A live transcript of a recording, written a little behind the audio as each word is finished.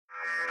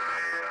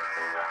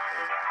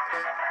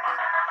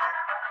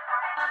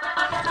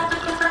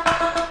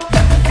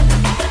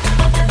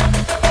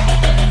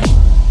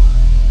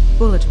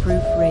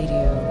Bulletproof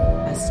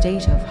Radio, a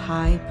state of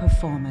high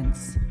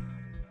performance.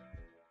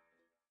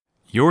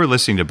 You're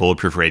listening to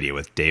Bulletproof Radio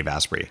with Dave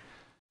Asprey.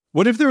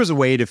 What if there was a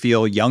way to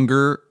feel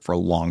younger for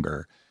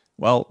longer?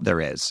 Well,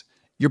 there is.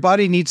 Your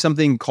body needs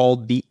something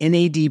called the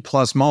NAD+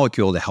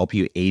 molecule to help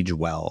you age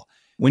well.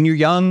 When you're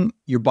young,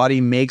 your body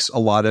makes a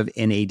lot of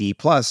NAD+,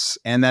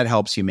 and that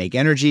helps you make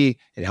energy,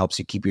 it helps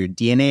you keep your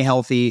DNA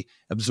healthy,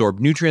 absorb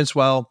nutrients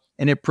well,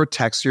 and it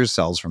protects your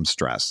cells from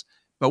stress.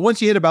 But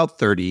once you hit about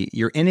 30,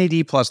 your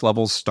NAD+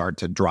 levels start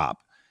to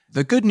drop.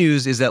 The good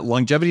news is that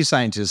longevity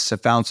scientists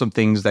have found some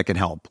things that can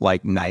help,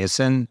 like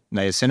niacin,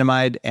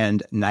 niacinamide,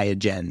 and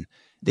Niagen.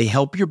 They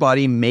help your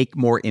body make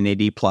more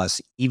NAD+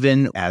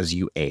 even as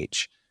you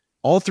age.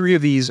 All three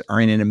of these are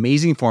in an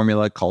amazing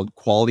formula called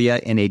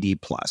Qualia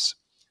NAD+.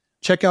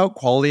 Check out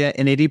Qualia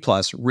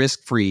NAD+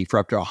 risk-free for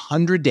up to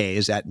 100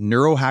 days at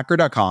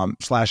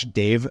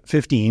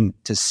neurohacker.com/Dave15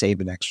 to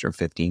save an extra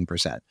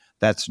 15%.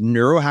 That's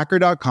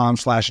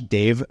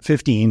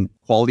neurohacker.com/Dave15,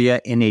 Qualia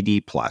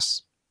NAD+.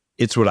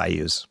 It's what I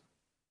use.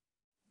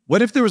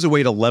 What if there was a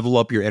way to level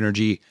up your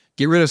energy,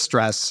 get rid of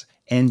stress,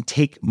 and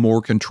take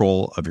more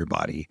control of your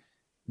body?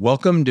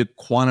 Welcome to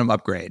Quantum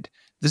Upgrade.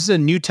 This is a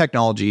new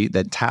technology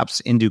that taps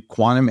into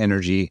quantum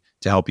energy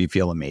to help you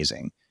feel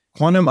amazing.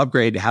 Quantum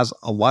Upgrade has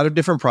a lot of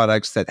different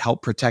products that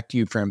help protect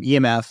you from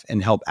EMF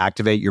and help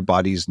activate your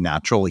body's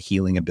natural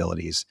healing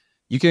abilities.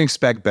 You can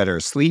expect better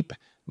sleep,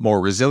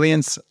 more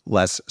resilience,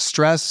 less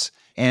stress,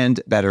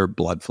 and better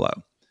blood flow.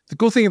 The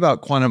cool thing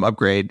about Quantum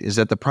Upgrade is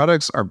that the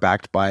products are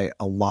backed by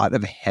a lot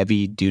of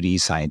heavy-duty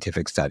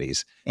scientific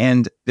studies,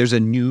 and there's a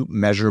new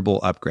measurable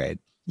upgrade.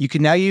 You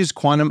can now use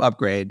Quantum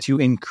Upgrade to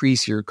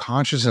increase your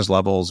consciousness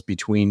levels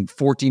between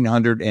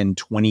 1400 and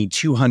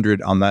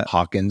 2200 on the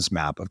Hawkins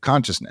map of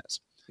consciousness.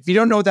 If you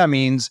don't know what that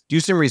means, do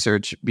some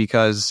research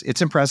because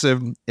it's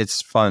impressive,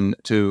 it's fun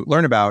to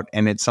learn about,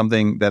 and it's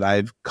something that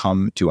I've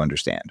come to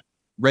understand.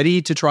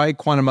 Ready to try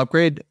Quantum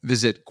Upgrade?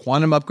 Visit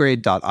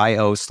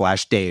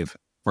quantumupgrade.io/Dave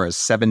for a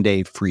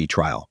 7-day free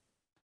trial.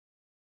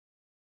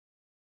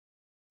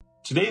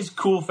 Today's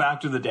cool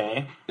fact of the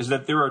day is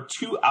that there are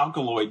 2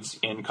 alkaloids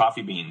in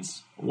coffee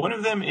beans. One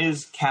of them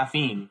is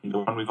caffeine, the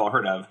one we've all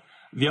heard of.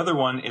 The other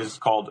one is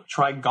called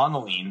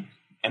trigonylene,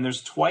 and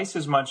there's twice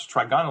as much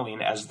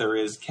trigonylene as there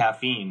is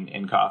caffeine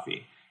in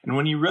coffee. And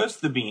when you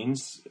roast the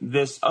beans,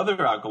 this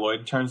other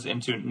alkaloid turns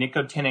into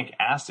nicotinic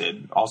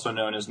acid, also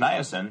known as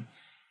niacin.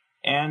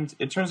 And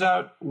it turns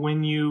out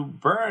when you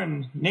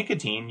burn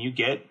nicotine, you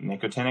get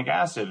nicotinic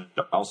acid,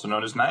 also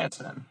known as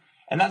niacin.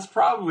 And that's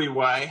probably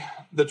why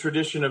the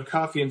tradition of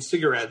coffee and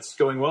cigarettes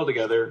going well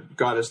together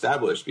got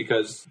established,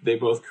 because they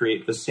both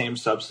create the same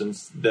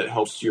substance that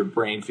helps your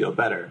brain feel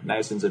better.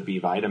 Niacin's a B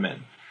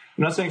vitamin.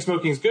 I'm not saying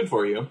smoking is good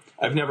for you.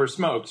 I've never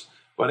smoked,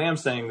 but I am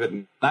saying that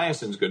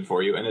niacin's good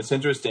for you. And it's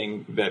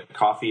interesting that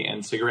coffee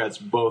and cigarettes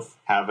both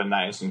have a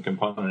niacin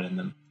component in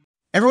them.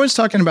 Everyone's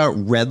talking about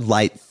red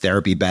light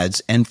therapy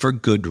beds, and for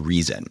good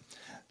reason.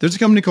 There's a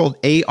company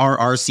called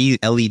ARRC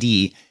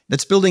LED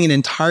that's building an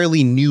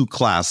entirely new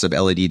class of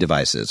LED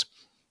devices.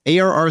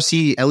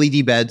 ARRC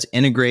LED beds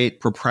integrate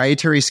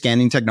proprietary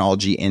scanning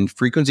technology and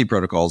frequency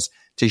protocols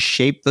to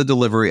shape the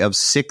delivery of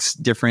 6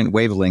 different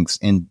wavelengths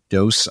in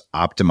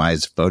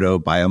dose-optimized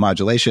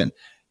photobiomodulation.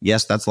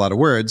 Yes, that's a lot of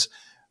words.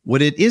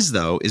 What it is,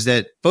 though, is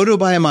that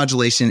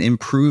photobiomodulation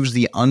improves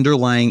the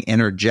underlying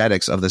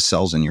energetics of the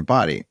cells in your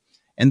body.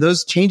 And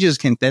those changes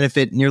can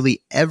benefit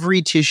nearly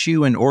every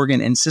tissue and organ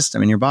and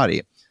system in your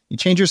body. You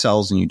change your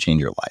cells and you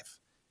change your life.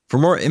 For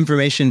more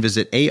information,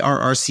 visit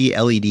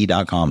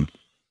arrcled.com.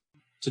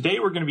 Today,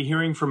 we're going to be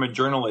hearing from a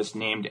journalist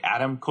named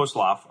Adam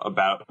Kosloff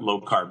about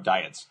low-carb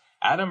diets.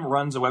 Adam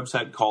runs a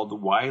website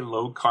called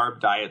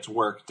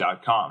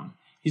whylowcarbdietswork.com.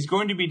 He's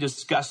going to be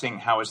discussing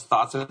how his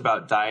thoughts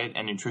about diet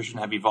and nutrition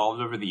have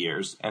evolved over the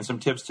years and some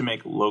tips to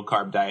make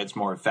low-carb diets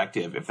more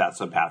effective if that's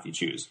the path you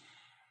choose.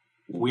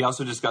 We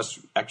also discuss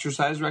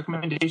exercise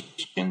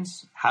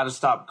recommendations, how to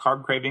stop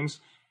carb cravings,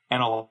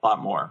 and a lot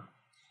more.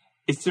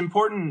 It's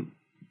important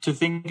to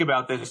think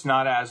about this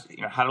not as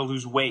how to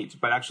lose weight,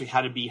 but actually how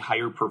to be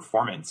higher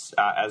performance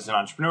as an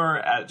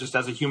entrepreneur, just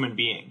as a human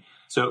being.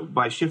 So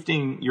by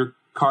shifting your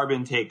carb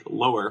intake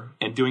lower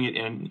and doing it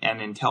in an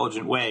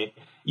intelligent way,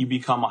 you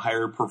become a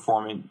higher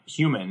performant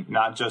human,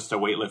 not just a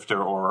weightlifter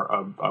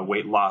or a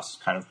weight loss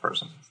kind of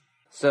person.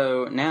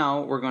 So now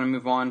we're going to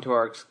move on to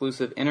our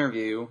exclusive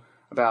interview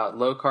about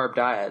low-carb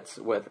diets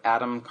with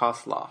Adam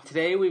Kosloff.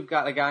 Today we've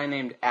got a guy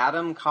named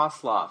Adam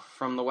Kosloff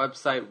from the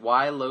website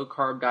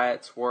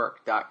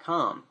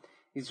whylowcarbdietswork.com.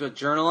 He's a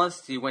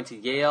journalist. He went to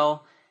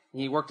Yale.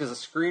 He worked as a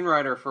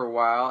screenwriter for a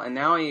while, and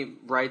now he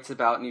writes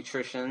about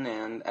nutrition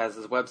and, as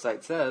his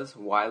website says,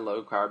 why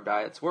low-carb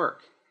diets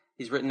work.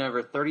 He's written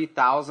over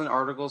 30,000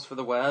 articles for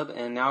the web,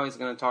 and now he's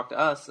going to talk to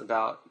us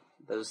about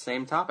those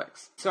same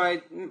topics.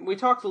 So we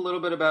talked a little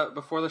bit about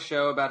before the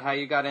show about how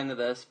you got into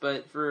this,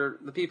 but for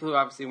the people who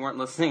obviously weren't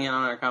listening in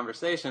on our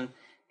conversation,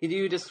 Could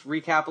you just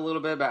recap a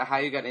little bit about how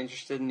you got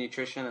interested in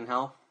nutrition and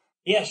health?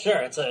 Yeah, sure.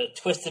 It's a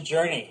twisted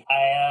journey.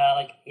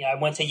 I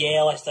went to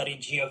Yale. I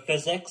studied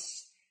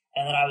geophysics,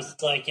 and then I was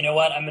like, you know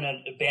what? I'm going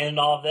to abandon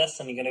all of this.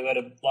 I'm going to go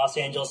to Los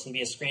Angeles and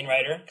be a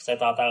screenwriter because I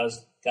thought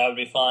that would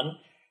be fun.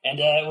 And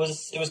it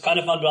was kind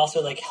of fun, but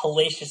also like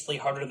hellaciously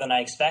harder than I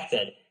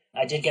expected.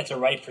 I did get to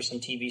write for some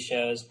TV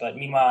shows, but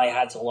meanwhile I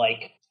had to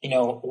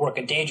work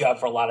a day job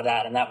for a lot of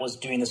that, and that was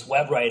doing this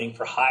web writing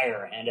for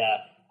hire. And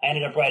I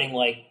ended up writing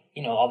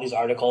all these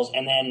articles,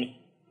 and then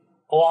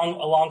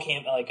along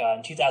came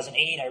in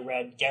 2008 I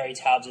read Gary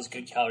Taubes'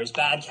 Good Calories,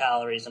 Bad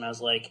Calories, and I was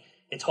like,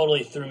 it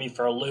totally threw me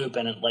for a loop,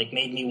 and it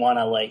made me want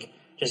to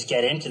just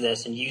get into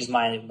this and use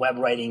my web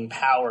writing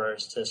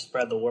powers to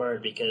spread the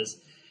word, because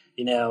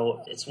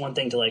it's one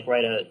thing to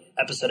write a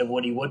episode of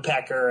Woody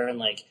Woodpecker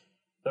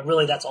but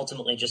really that's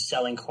ultimately just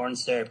selling corn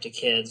syrup to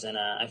kids, and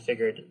I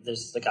figured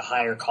there's a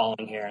higher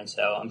calling here, and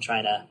so I'm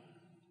trying to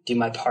do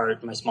my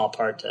small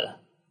part to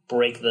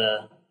break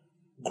the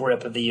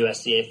grip of the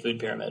USDA food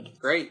pyramid.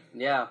 Great,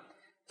 yeah.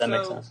 That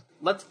makes sense.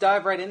 Let's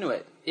dive right into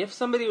it. If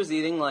somebody was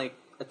eating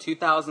a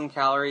 2,000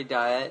 calorie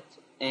diet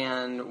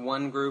and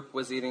one group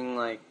was eating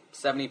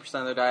 70%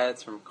 of their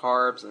diets from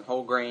carbs and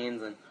whole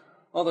grains and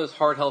all those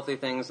heart healthy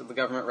things that the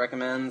government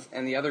recommends,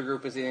 and the other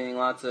group was eating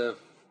lots of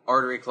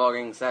artery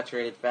clogging,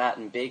 saturated fat,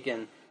 and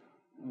bacon,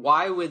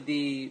 why would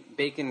the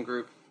bacon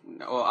group,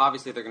 well,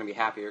 obviously they're going to be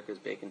happier because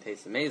bacon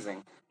tastes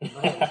amazing.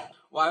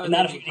 Why would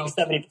not if you're eating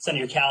 70% of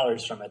your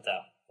calories from it,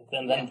 though.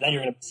 Then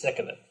you're going to be sick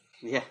of it.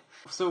 Yeah.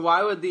 So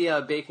why would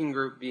the bacon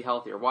group be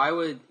healthier? Why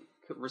would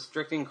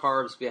restricting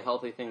carbs be a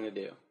healthy thing to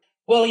do?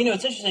 Well,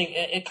 it's interesting.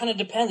 It kind of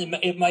depends.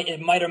 It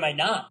might or might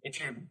not.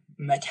 If your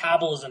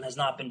metabolism has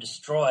not been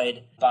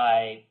destroyed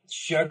by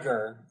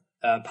sugar,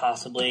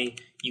 possibly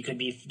you could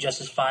be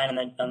just as fine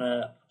on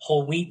the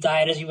whole wheat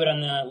diet as you would on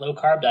the low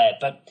carb diet.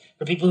 But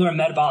for people who are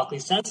metabolically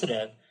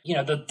sensitive,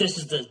 this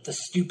is the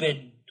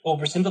stupid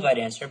oversimplified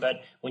answer.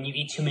 But when you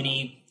eat too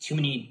many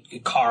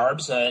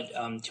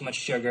carbs, too much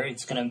sugar,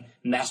 it's going to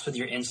mess with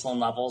your insulin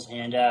levels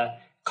and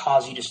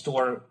cause you to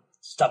store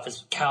stuff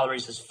as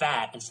calories as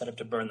fat instead of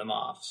to burn them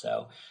off.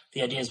 So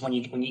the idea is when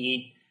you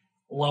eat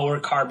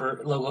lower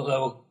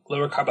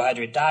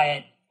carbohydrate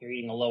diet, you're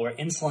eating a lower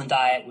insulin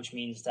diet, which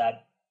means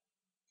that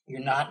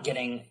you're not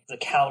getting the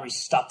calories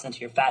stuffed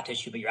into your fat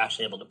tissue, but you're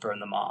actually able to burn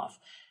them off.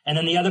 And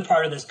then the other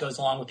part of this goes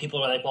along with people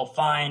who are like, well,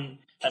 fine,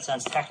 that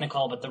sounds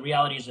technical, but the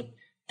reality is that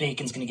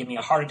bacon's going to give me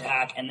a heart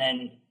attack. And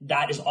then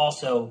that is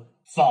also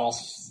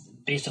false.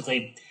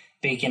 Basically,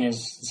 bacon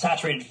is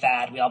saturated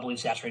fat. We all believe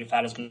saturated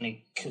fat is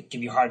going to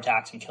give you heart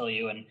attacks and kill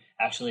you. And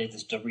actually,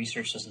 the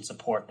research doesn't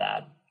support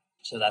that.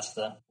 So that's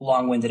the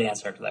long-winded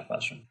answer to that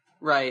question.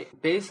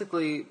 Right.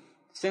 Basically,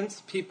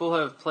 since people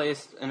have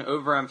placed an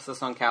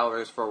overemphasis on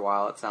calories for a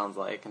while, it sounds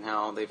like, and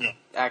how they've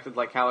acted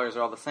like calories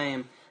are all the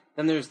same,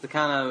 then there's the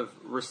kind of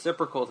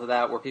reciprocal to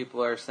that where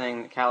people are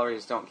saying that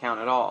calories don't count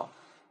at all.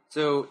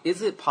 So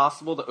is it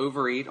possible to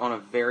overeat on a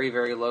very,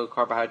 very low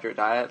carbohydrate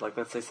diet? Like,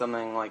 let's say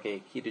something like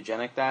a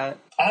ketogenic diet?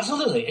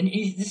 Absolutely. And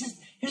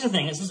here's the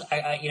thing.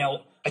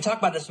 I talk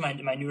about this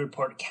in my new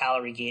report,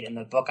 Calorie Gate, in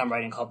the book I'm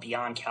writing called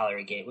Beyond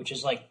Calorie Gate, which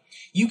is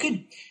you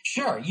could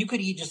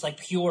eat just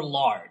pure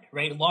lard,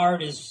 right?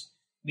 Lard is,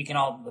 the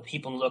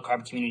people in the low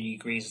carb community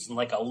agrees, is a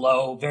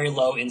very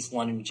low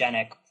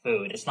insulinogenic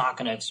food. It's not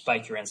going to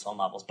spike your insulin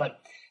levels. But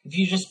if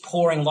you're just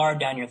pouring lard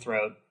down your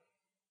throat,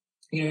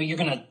 you're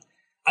going to,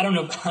 I don't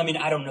know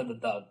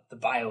the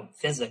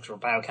biophysics or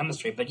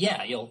biochemistry, but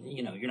yeah, you're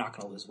not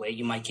going to lose weight.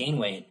 You might gain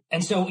weight.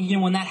 And so,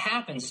 when that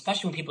happens,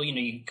 especially when people,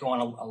 you go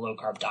on a low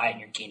carb diet and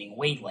you're gaining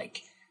weight,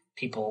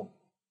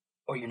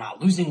 or you're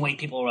not losing weight,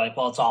 people are like,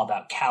 well, it's all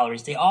about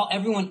calories.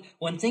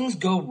 When things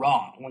go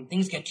wrong, when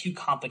things get too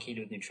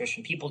complicated with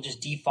nutrition, people just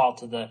default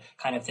to the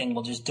kind of thing,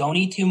 well, just don't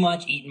eat too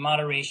much, eat in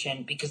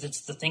moderation, because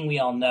it's the thing we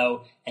all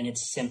know and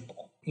it's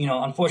simple.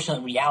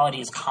 Unfortunately,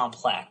 reality is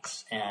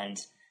complex, and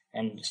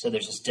so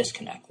there's this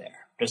disconnect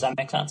there. Does that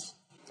make sense?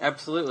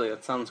 Absolutely.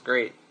 That sounds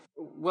great.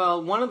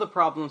 Well, one of the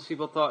problems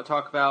people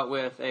talk about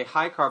with a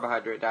high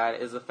carbohydrate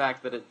diet is the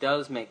fact that it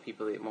does make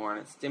people eat more and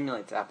it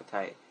stimulates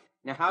appetite.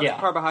 Now, how do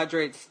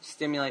carbohydrates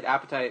stimulate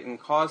appetite and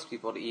cause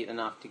people to eat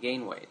enough to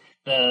gain weight?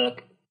 The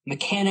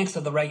mechanics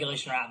of the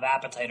regulation of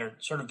appetite are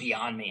sort of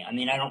beyond me.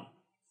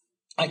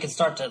 I could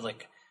start to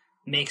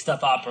make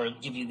stuff up or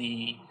give you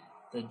the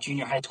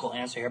junior high school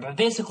answer here. But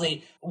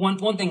basically, one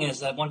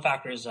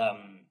factor is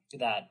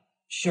that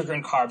sugar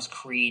and carbs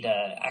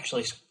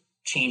actually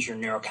change your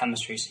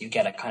neurochemistry, so you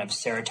get a kind of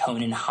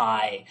serotonin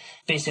high.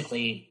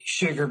 Basically,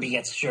 sugar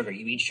begets sugar.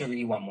 You eat sugar,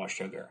 you want more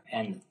sugar.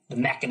 And the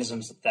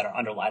mechanisms that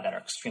underlie that are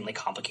extremely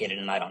complicated,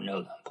 and I don't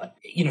know them. But,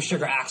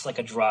 sugar acts like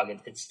a drug.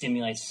 It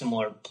stimulates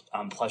similar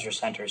pleasure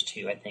centers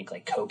to, I think,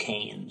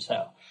 cocaine.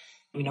 So,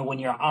 when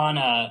you're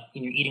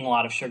you're eating a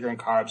lot of sugar and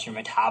carbs, your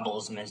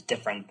metabolism is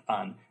different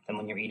than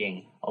when you're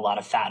eating a lot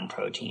of fat and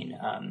protein.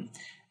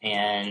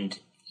 And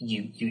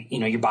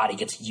your body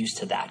gets used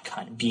to that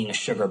kind of being a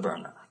sugar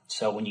burner.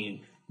 So when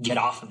you get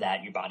off of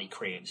that, your body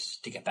craves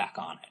to get back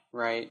on it.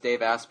 Right.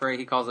 Dave Asprey,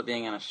 he calls it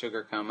being in a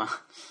sugar coma.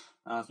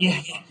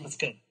 Yeah, that's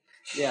good.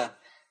 Yeah.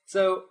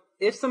 So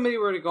if somebody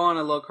were to go on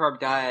a low-carb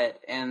diet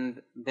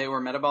and they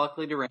were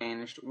metabolically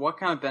deranged, what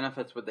kind of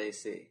benefits would they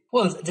see?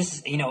 Well, this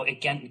is,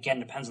 again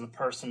depends on the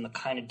person, the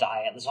kind of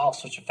diet. There's all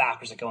sorts of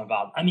factors that go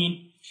involved. I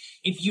mean,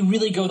 if you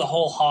really go the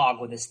whole hog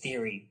with this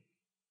theory,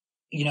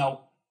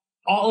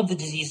 all of the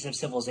diseases of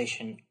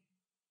civilization,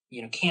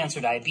 cancer,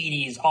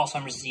 diabetes,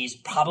 Alzheimer's disease,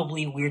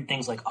 probably weird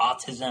things like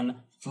autism,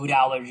 food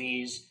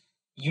allergies,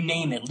 you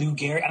name it, Lou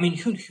Gehrig. I mean,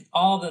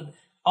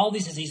 all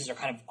these diseases are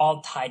kind of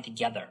all tied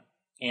together,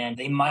 and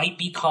they might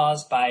be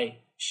caused by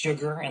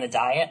sugar in the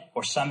diet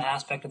or some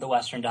aspect of the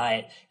Western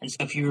diet. And so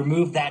if you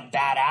remove that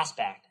bad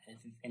aspect,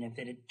 and if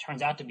it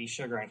turns out to be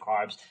sugar and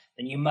carbs,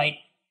 then you might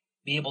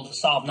be able to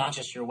solve not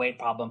just your weight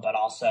problem, but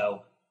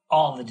also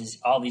all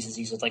these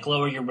diseases, like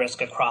lower your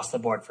risk across the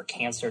board for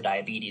cancer,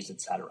 diabetes,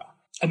 etc.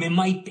 I mean, it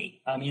might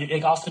be. I mean,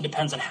 it also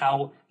depends on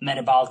how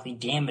metabolically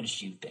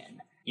damaged you've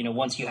been.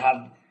 Once you've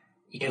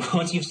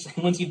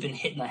been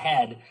hit in the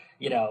head,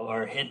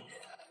 or hit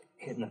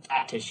in the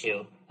fat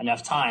tissue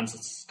enough times,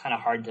 it's kind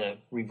of hard to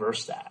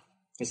reverse that.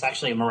 It's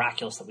actually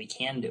miraculous that we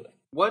can do it.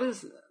 What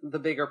is the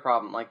bigger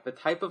problem, like the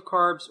type of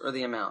carbs or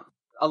the amount?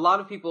 A lot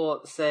of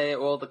people say,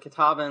 well, the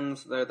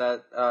Catawbans, they're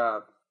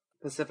that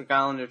Pacific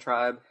Islander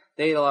tribe,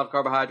 they eat a lot of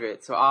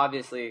carbohydrates. So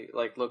obviously,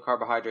 like low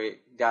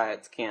carbohydrate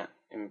diets can't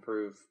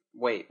improve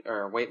weight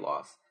or weight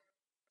loss.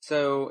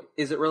 So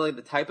is it really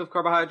the type of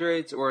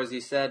carbohydrates, or as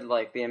you said,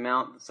 like the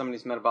amount that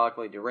somebody's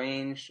metabolically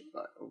deranged?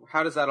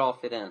 How does that all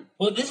fit in?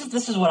 Well,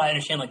 this is what I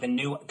understand, like the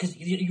new, because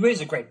you raise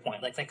a great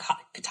point. Like the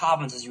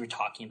Catawbans, as you were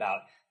talking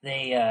about,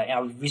 they I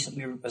was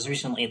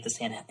recently at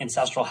this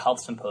Ancestral Health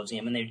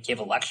Symposium, and they gave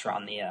a lecture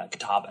on the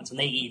Catawbans, and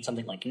they eat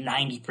something like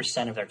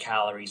 90% of their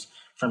calories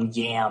from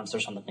yams or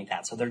something like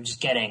that. So they're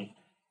just getting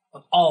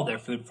all their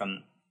food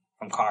from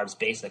carbs,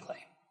 basically.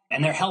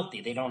 And they're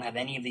healthy. They don't have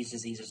any of these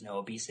diseases, no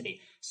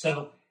obesity.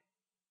 So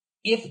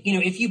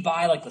if you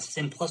buy like the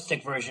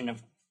simplistic version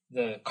of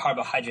the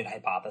carbohydrate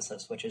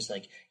hypothesis, which is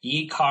like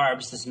you eat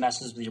carbs, this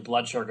messes with your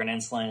blood sugar and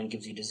insulin and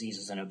gives you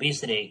diseases and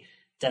obesity,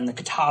 then the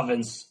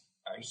Catawbans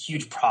are a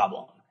huge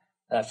problem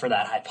for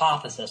that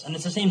hypothesis. And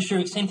it's the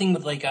same thing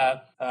with like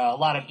a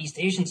lot of East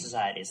Asian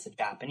societies, the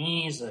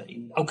Japanese,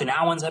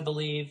 Okinawans, I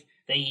believe.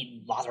 They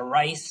eat lots of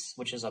rice,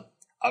 which is a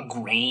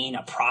grain,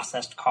 a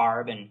processed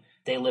carb, and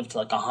they live to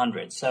like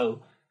 100.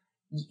 So,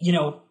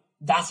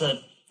 that's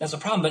a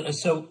problem. But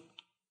so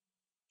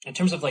in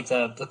terms of like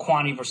the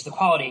quantity versus the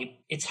quality,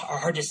 it's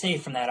hard to say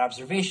from that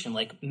observation.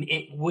 Like,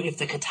 if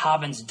the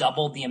Catawbans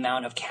doubled the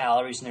amount of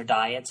calories in their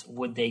diets,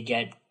 would they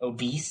get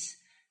obese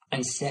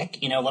and sick?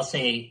 Let's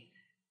say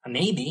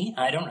maybe,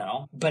 I don't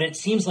know. But it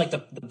seems like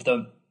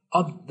the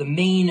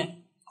main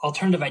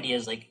alternative idea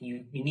is like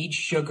you need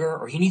sugar,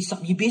 or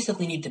you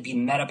basically need to be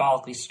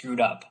metabolically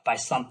screwed up by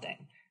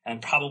something,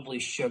 and probably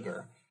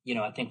sugar.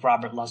 I think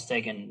Robert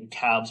Lustig and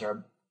Taubes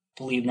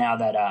believe now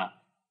that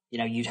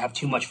you'd have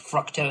too much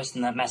fructose,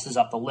 and that messes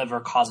up the liver,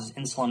 causes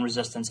insulin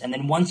resistance. And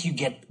then once you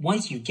get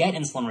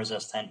insulin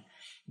resistant,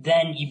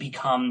 then you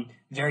become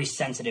very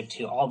sensitive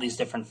to all these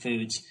different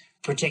foods,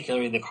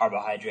 particularly the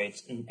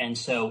carbohydrates. And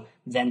so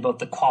then both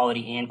the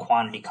quality and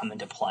quantity come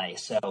into play.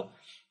 So,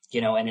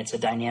 and it's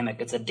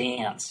a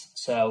dance.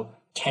 So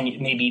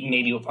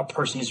maybe a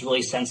person is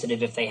really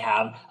sensitive if they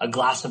have a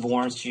glass of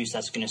orange juice,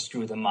 that's going to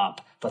screw them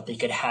up, but they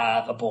could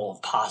have a bowl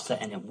of pasta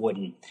and it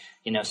wouldn't,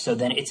 so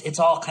then it's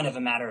all kind of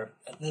a matter.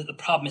 The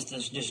problem is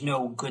there's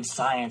no good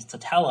science to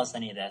tell us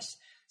any of this.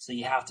 So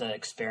you have to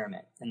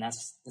experiment, and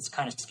that's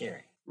kind of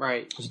scary.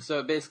 Right. So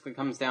it basically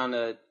comes down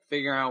to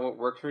figuring out what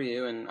works for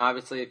you. And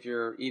obviously if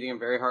you're eating a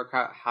very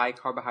high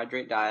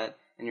carbohydrate diet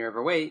and you're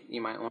overweight,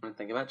 you might want to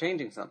think about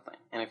changing something.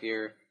 And if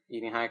you're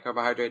eating a high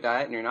carbohydrate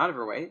diet and you're not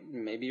overweight,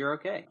 maybe you're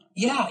okay.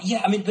 Yeah.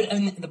 I mean, but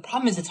the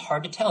problem is it's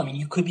hard to tell. I mean,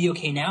 you could be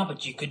okay now,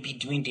 but you could be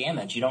doing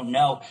damage. You don't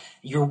know.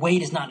 Your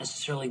weight is not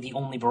necessarily the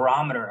only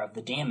barometer of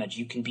the damage.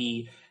 You can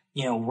be,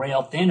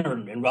 rail thin or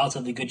in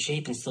relatively good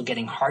shape and still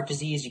getting heart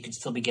disease. You could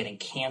still be getting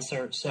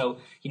cancer. So,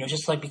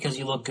 just like because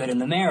you look good in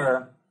the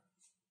mirror,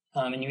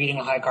 and you're eating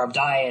a high carb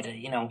diet,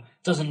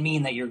 doesn't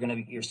mean that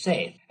you're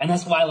safe. And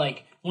that's why,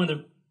 like, one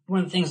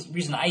of the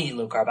reason I eat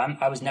low carb,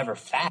 I was never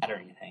fat or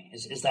anything,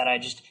 is that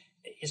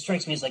it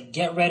strikes me as like,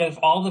 get rid of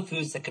all the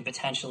foods that could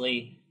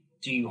potentially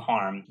do you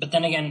harm. But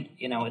then again,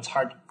 it's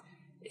hard.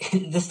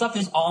 The stuff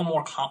is all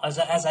more, as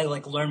I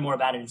like learn more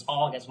about it, it's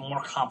all gets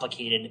more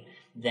complicated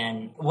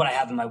than what I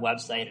have on my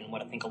website and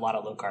what I think a lot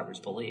of low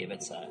carbers believe.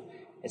 It's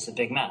a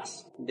big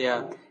mess.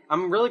 Yeah.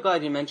 I'm really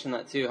glad you mentioned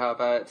that too, how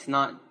about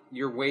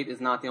your weight is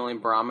not the only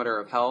barometer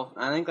of health.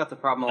 And I think that's a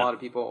problem a lot of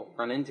people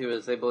run into,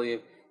 is they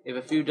believe if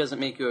a food doesn't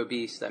make you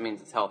obese, that means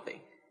it's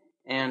healthy.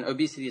 And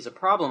obesity is a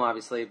problem,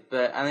 obviously,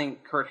 but I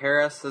think Kurt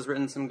Harris has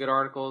written some good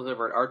articles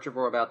over at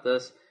Archivore about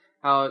this,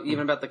 how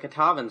even about the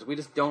Catawbans, we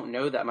just don't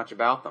know that much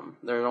about them.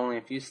 There are only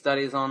a few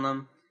studies on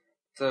them.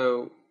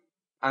 So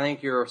I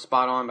think you're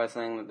spot on by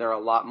saying that there are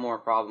a lot more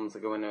problems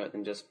that go into it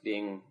than just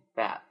being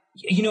fat.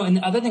 And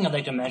the other thing I'd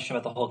like to mention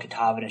about the whole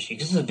Katavan issue,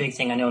 because this is a big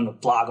thing I know in the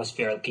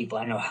blogosphere of people.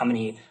 I don't know how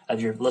many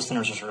of your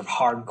listeners are sort of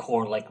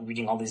hardcore, like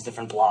reading all these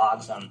different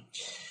blogs,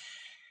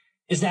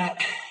 is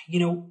that,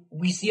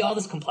 we see all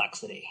this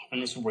complexity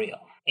and it's real.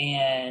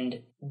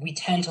 And we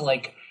tend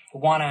to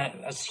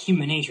as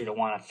human nature, to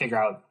want to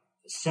figure out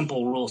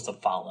simple rules to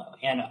follow.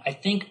 And I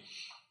think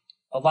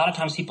a lot of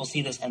times people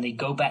see this and they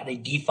go back, they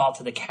default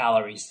to the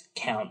calories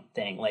count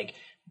thing.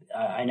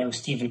 I know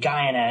Stephen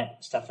Guyanet,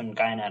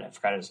 I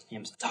forgot his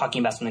name,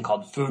 talking about something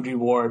called food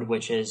reward,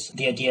 which is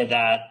the idea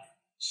that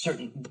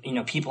certain,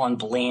 people on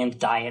bland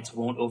diets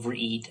won't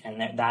overeat.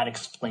 And that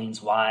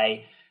explains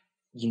why,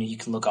 you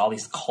can look at all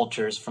these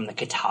cultures from the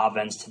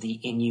Katavans to the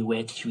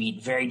Inuit who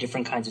eat very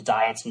different kinds of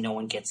diets and no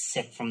one gets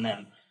sick from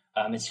them.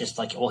 It's just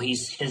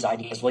his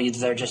idea is,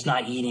 they're just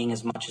not eating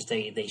as much as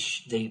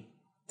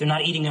they're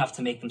not eating enough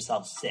to make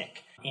themselves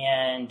sick.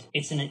 And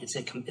it's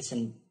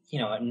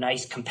a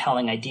nice,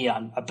 compelling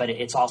idea, but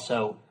it's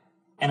also,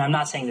 and I'm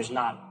not saying there's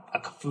not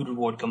a food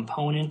reward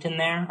component in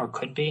there, or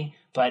could be,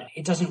 but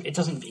it doesn't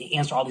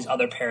answer all these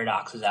other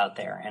paradoxes out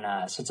there.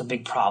 And so it's a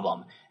big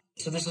problem.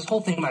 So there's this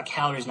whole thing about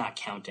calories not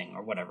counting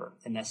or whatever.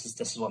 And this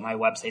is what my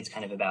website's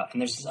kind of about. And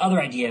there's this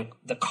other idea,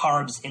 the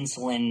carbs,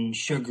 insulin,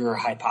 sugar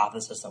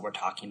hypothesis that we're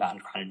talking about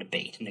and trying to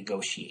debate and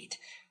negotiate.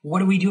 What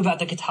do we do about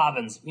the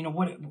Katavans?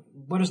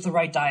 What is the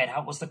right diet?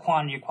 What's the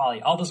quantity or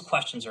quality? All those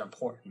questions are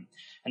important.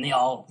 And they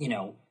all,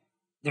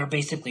 they're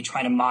basically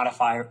trying to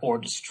modify or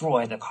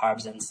destroy the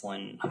carbs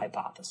insulin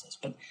hypothesis.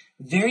 But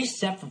very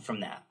separate from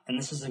that, and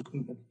this is I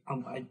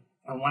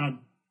want to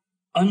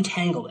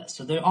untangle this.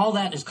 So all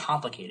that is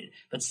complicated,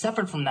 but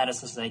separate from that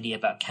is this idea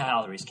about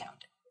calories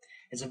counting.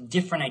 It's a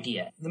different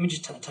idea. Let me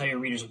just tell your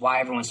readers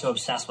why everyone's so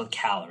obsessed with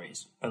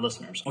calories, or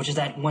listeners, which is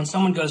that when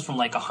someone goes from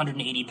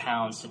 180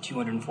 pounds to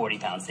 240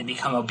 pounds, they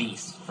become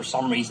obese for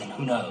some reason,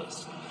 who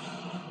knows?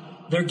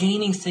 They're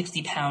gaining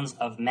 60 pounds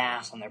of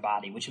mass on their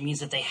body, which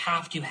means that they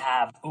have to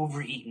have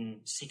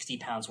overeaten 60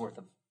 pounds worth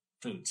of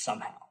food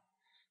somehow.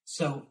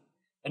 So,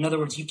 in other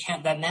words,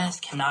 that mass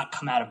cannot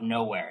come out of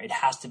nowhere. It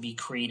has to be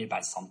created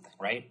by something,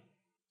 right?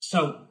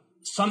 So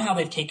somehow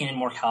they've taken in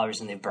more calories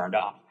than they've burned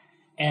off.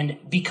 And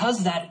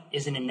because that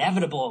is an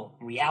inevitable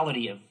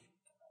reality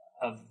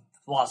of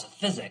laws of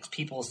physics,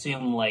 people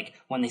assume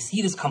when they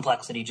see this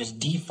complexity, just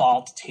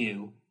default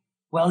to,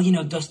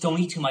 just don't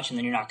eat too much and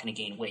then you're not going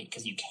to gain weight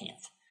because you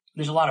can't.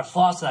 There's a lot of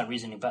flaws to that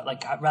reasoning, but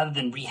rather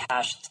than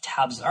rehash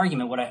Tabb's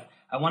argument, what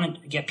I want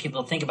to get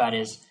people to think about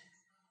is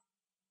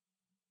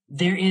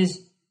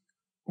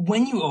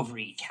when you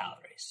overeat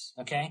calories,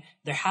 okay,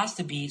 there has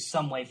to be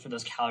some way for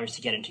those calories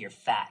to get into your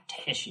fat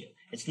tissue.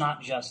 It's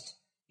not just,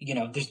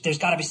 there's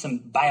got to be some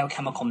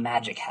biochemical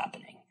magic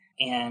happening.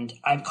 And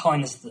I'm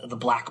calling this the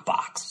black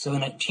box. So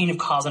in a chain of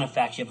cause and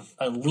effect, you have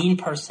a lean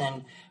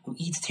person who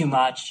eats too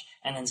much,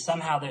 and then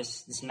somehow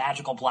this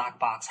magical black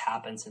box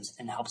happens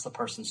and helps the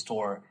person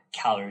store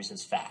calories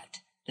as fat.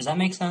 Does that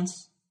make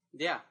sense?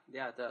 Yeah,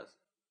 it does.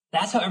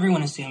 That's how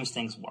everyone assumes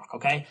things work,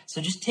 okay? So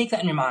just take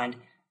that in your mind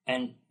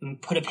and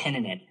put a pin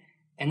in it.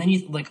 And then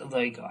you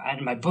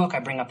in my book, I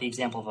bring up the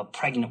example of a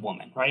pregnant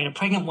woman, right? A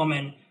pregnant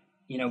woman,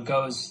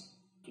 goes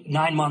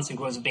 9 months and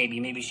grows a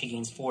baby. Maybe she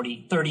gains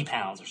 30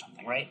 pounds or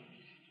something, right?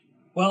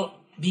 Well,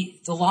 the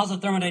laws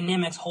of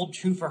thermodynamics hold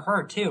true for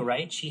her too,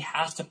 right? She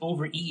has to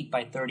overeat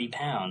by 30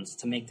 pounds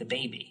to make the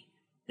baby.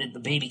 The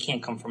baby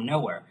can't come from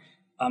nowhere.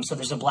 So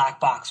there's a black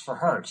box for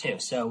her too.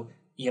 So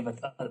you have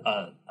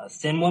a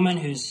thin woman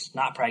who's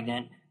not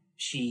pregnant.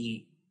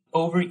 She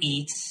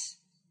overeats,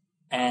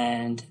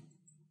 and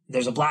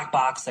there's a black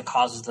box that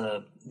causes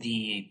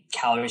the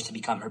calories to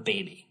become her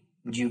baby.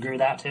 Would you agree with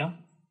that too?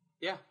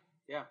 Yeah.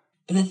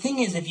 But the thing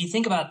is, if you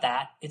think about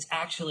that, it's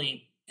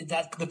actually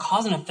that the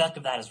cause and effect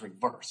of that is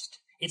reversed.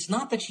 It's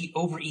not that she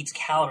overeats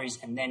calories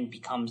and then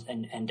becomes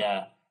and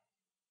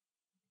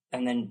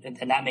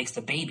that makes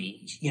the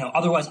baby.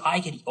 Otherwise I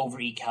could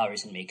overeat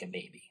calories and make a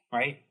baby,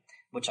 right?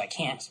 Which I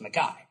can't because I'm a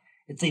guy.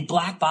 It's the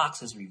black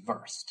box is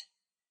reversed.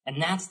 And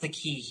that's the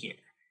key here,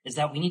 is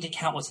that we need to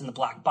count what's in the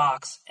black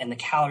box, and the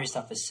calorie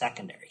stuff is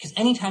secondary. Because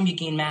anytime you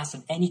gain mass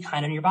of any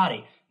kind in your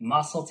body,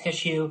 muscle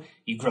tissue,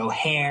 you grow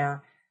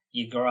hair,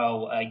 you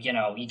grow,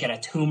 you get a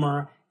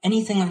tumor,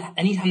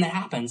 anytime that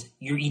happens,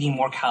 you're eating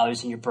more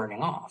calories than you're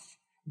burning off.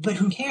 But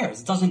who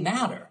cares? It doesn't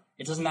matter.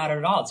 It doesn't matter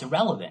at all. It's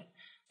irrelevant.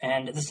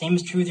 And the same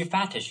is true with your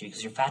fat tissue,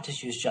 because your fat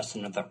tissue is just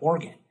another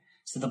organ.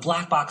 So the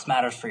black box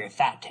matters for your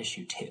fat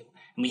tissue too.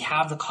 And we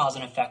have the cause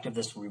and effect of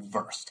this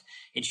reversed.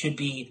 It should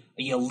be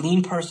a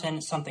lean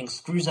person, something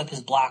screws up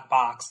his black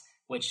box,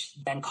 which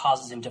then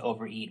causes him to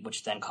overeat,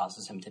 which then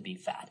causes him to be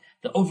fat.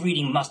 The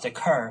overeating must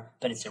occur,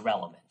 but it's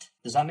irrelevant.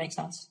 Does that make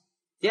sense?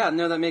 Yeah,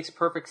 no, that makes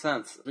perfect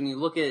sense. When you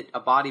look at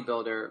a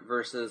bodybuilder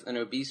versus an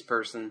obese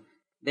person,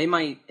 they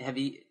might have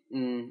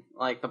eaten,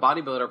 the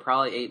bodybuilder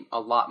probably ate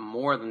a lot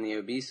more than the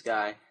obese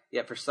guy,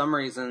 yet for some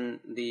reason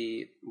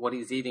what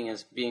he's eating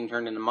is being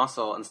turned into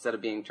muscle instead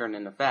of being turned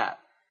into fat.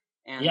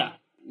 And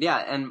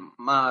and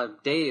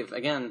Dave,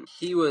 again,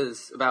 he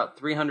was about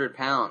 300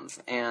 pounds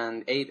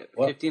and ate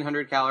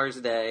 1,500 calories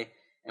a day,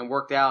 and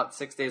worked out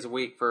 6 days a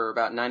week for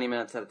about 90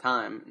 minutes at a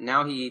time.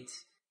 Now he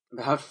eats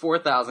about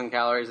 4,000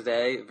 calories a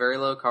day, very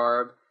low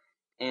carb,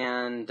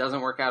 and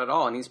doesn't work out at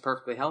all, and he's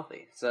perfectly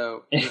healthy.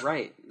 So you're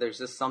right. There's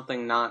just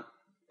something not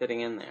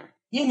fitting in there.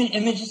 Yeah, I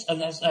mean, just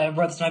as I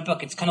wrote this in my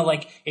book, it's kind of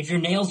like if your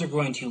nails are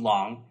growing too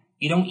long,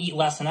 you don't eat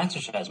less and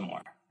exercise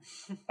more.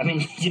 I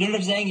mean, you know what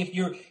I'm saying? If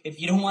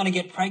you don't want to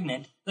get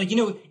pregnant, like, you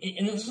know,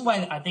 and this is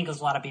why I think there's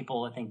a lot of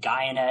people, I think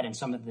Guy and Ed and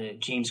some of the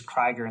James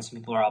Krieger and some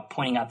people are all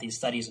pointing out these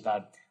studies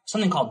about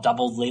something called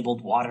double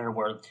labeled water,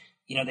 where,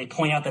 you know, they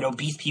point out that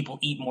obese people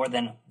eat more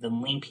than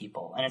lean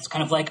people. And it's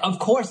kind of like, of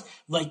course,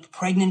 like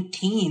pregnant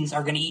teens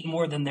are going to eat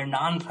more than their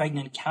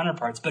non-pregnant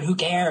counterparts, but who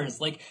cares?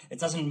 Like, it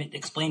doesn't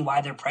explain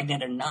why they're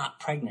pregnant or not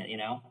pregnant, you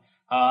know?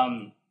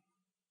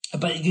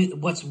 But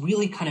what's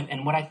really kind of,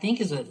 and what I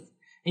think is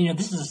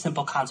this is a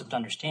simple concept to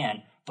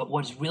understand, but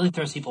what really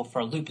throws people for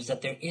a loop is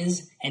that there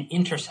is an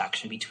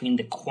intersection between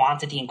the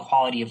quantity and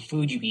quality of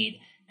food you eat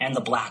and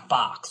the black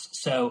box.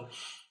 So,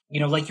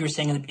 you know, like you were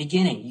saying in the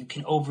beginning, you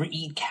can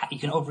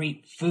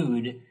overeat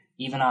food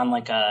even on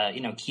like a, you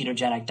know,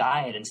 ketogenic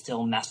diet and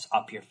still mess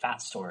up your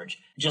fat storage.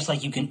 Just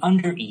like you can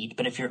undereat,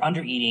 but if you're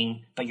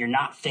undereating, but you're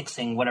not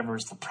fixing whatever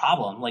is the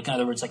problem, like in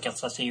other words, like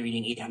let's say you're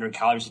eating 800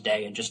 calories a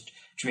day and just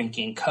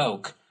drinking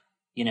Coke,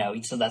 you know,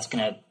 so that's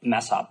going to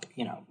mess up,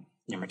 you know,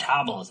 your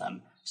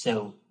metabolism.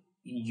 So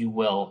you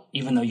will,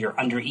 even though you're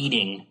under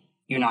eating,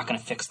 you're not going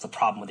to fix the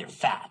problem with your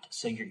fat.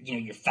 So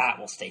your fat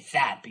will stay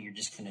fat, but you're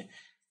just going to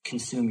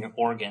consume your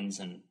organs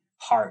and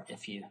heart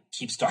if you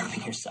keep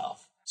starving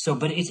yourself. So,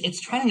 but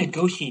it's trying to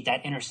negotiate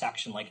that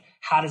intersection. Like,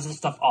 how does this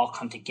stuff all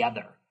come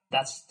together?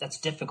 That's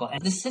difficult.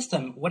 And this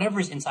system, whatever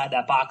is inside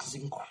that box, is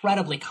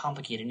incredibly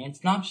complicated. And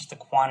it's not just the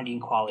quantity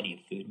and quality of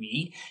food we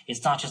eat.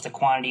 It's not just the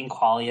quantity and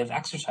quality of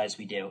exercise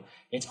we do.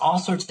 It's all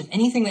sorts of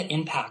anything that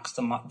impacts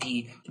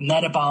the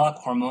metabolic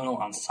hormonal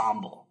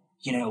ensemble.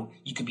 You know,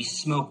 you could be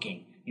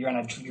smoking. You're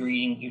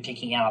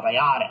taking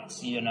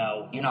antibiotics. You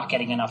know, you're not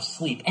getting enough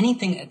sleep.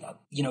 Anything,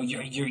 you know,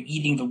 you're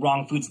eating the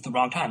wrong foods at the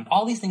wrong time.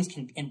 All these things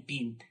can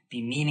be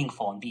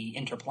meaningful and be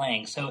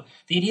interplaying. So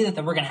the idea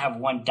that we're going to have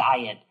one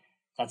diet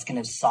that's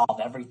going to solve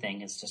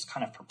everything is just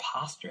kind of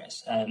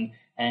preposterous.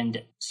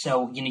 And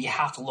so, you know, you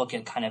have to look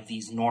at kind of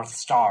these North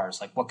Stars,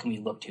 like what can we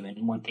look to?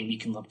 And one thing we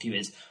can look to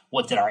is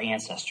what did our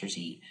ancestors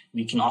eat?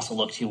 We can also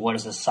look to what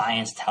does the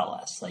science tell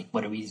us? Like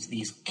what do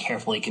these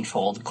carefully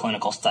controlled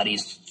clinical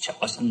studies show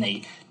us? And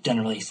they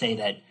generally say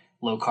that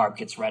low carb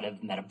gets rid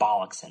of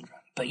metabolic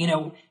syndrome. But, you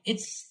know,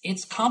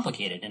 it's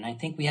complicated. And I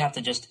think we have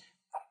to just,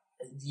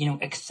 you know,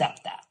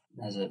 accept that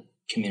as a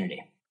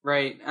community.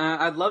 Right.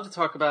 I'd love to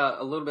talk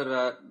a little bit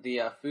about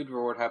the food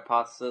reward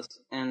hypothesis.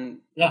 And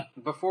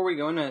before we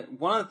go into it,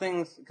 one of the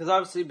things, because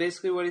obviously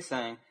basically what he's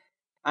saying,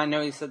 I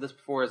know he said this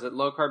before, is that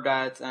low-carb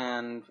diets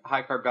and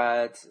high-carb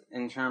diets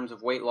in terms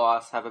of weight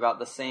loss have about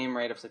the same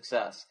rate of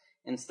success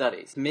in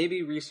studies.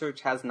 Maybe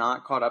research has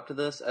not caught up to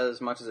this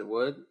as much as it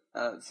would.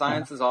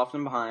 Science is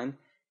often behind.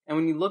 And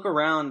when you look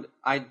around,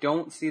 I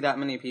don't see that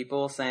many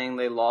people saying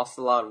they lost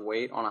a lot of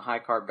weight on a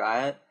high-carb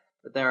diet.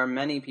 But there are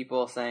many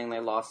people saying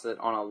they lost it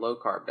on a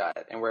low-carb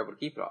diet and were able to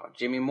keep it off.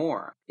 Jimmy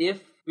Moore. If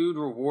food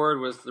reward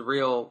was the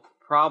real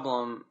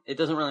problem, it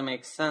doesn't really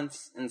make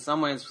sense in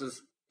some ways,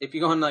 because if you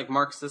go on like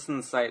Mark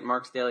Sisson's site,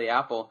 Mark's Daily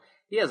Apple,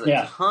 he has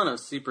a ton of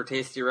super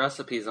tasty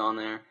recipes on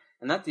there,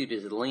 and that dude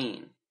is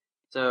lean.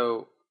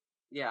 So,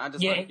 I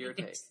just like your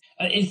take.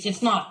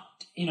 It's not,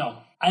 you know,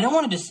 I don't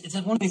want to it's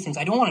one of these things,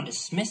 I don't want to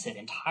dismiss it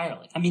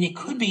entirely. I mean, it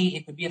could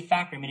be a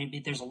factor. I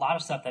mean, there's a lot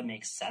of stuff that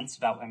makes sense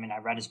about, I mean, I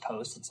read his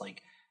post, it's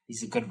like,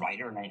 he's a good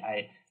writer, and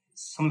I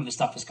some of his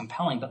stuff is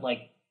compelling, but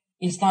like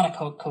it's not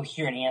a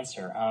coherent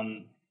answer.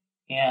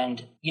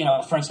 And you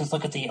know, for instance,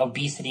 look at the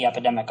obesity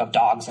epidemic of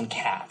dogs and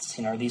cats.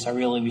 You know, these are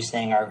really we're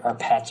saying our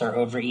pets are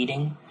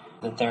overeating.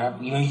 That they're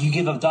you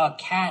give a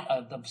cat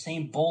the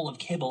same bowl of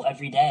kibble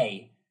every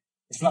day.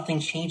 There's nothing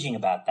changing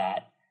about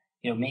that.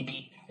 You know,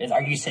 maybe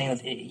are you saying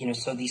that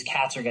so these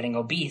cats are getting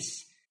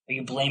obese? Are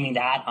you blaming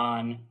that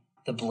on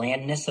the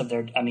blandness of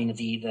their,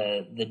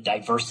 the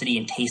diversity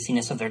and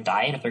tastiness of their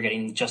diet if they're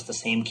getting just the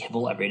same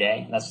kibble every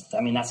day?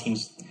 That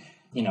seems,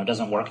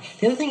 doesn't work.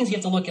 The other thing is you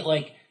have to look at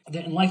like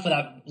in Life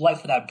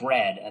Without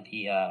Bread.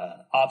 The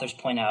authors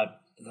point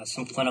out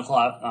some clinical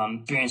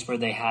experience where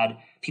they had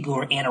people who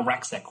were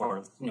anorexic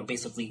or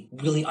basically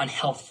really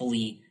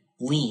unhealthfully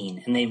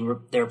lean, and they were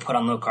put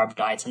on low carb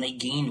diets and they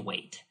gained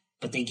weight.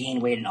 But they gain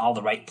weight in all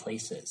the right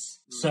places.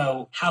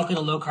 So how could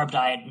a low-carb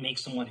diet make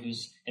someone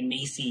who's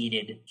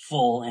emaciated,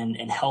 full,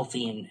 and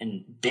healthy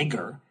and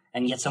bigger,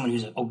 and yet someone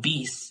who's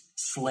obese,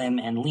 slim,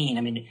 and lean?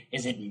 I mean,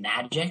 is it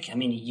magic? I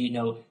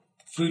mean,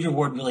 food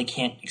reward really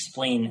can't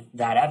explain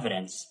that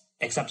evidence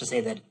except to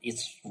say that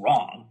it's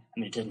wrong. I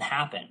mean, it didn't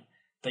happen.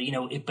 But,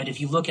 but if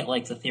you look at,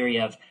 like, the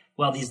theory of,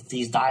 well,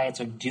 these diets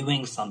are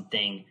doing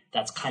something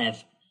that's kind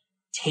of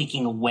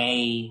taking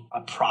away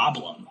a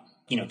problem,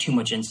 too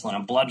much insulin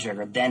and blood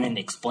sugar, then it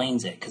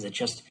explains it because it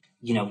just,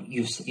 you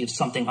have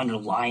something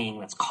underlying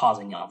that's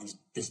causing all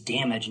this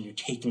damage and you're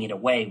taking it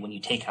away when you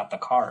take out the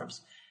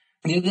carbs.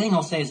 And the other thing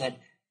I'll say is that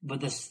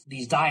with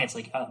these diets,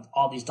 like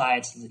all these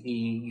diets,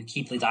 you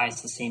keep the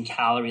diets the same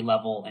calorie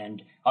level,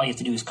 and all you have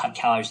to do is cut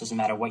calories. Doesn't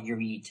matter what you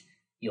eat,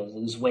 you'll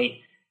lose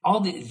weight. All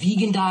the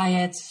vegan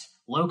diets,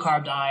 low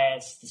carb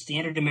diets, the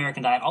standard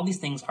American diet, all these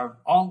things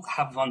all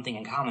have one thing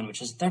in common,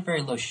 which is they're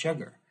very low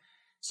sugar.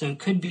 So it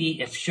could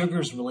be, if sugar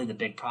is really the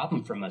big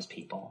problem for most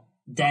people,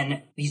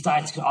 then these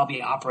diets could all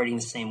be operating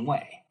the same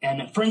way.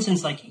 And for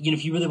instance, like,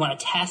 if you really want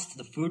to test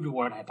the food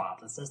reward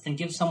hypothesis, then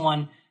give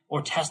someone,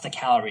 or test the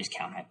calories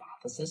count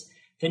hypothesis,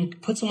 then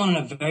put someone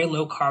on a very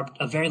low carb,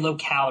 a very low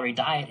calorie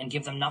diet and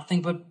give them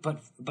nothing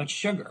but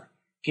sugar.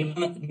 Give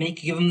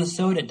them the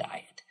soda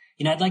diet.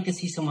 I'd like to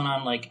see someone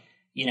on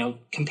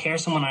compare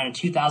someone on a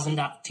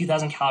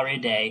 2,000 calorie a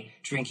day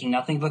drinking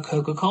nothing but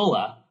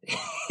Coca-Cola,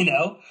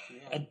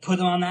 and put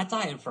them on that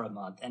diet for a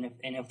month. And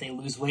if they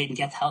lose weight and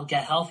get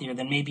healthier,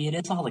 then maybe it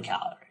is all the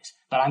calories.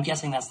 But I'm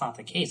guessing that's not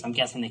the case. I'm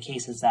guessing the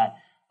case is that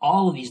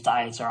all of these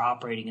diets are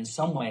operating in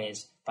some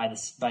ways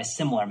by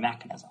similar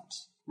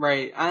mechanisms.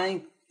 Right. I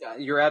think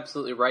you're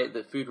absolutely right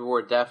that food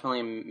reward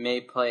definitely may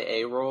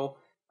play a role.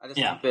 I just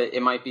think that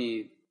it might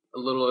be a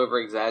little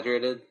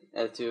over-exaggerated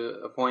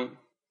to a point.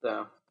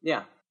 So,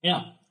 yeah.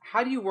 Yeah.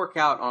 How do you work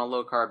out on a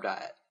low-carb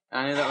diet?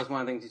 I know that was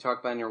one of the things you talked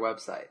about on your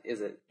website.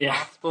 Is it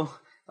possible?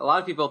 A lot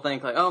of people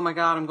think like, oh my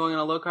God, I'm going on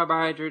a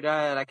low-carbohydrate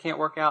diet. I can't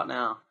work out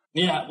now.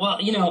 Yeah, well,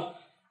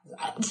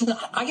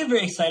 I get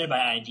very excited by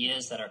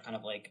ideas that are kind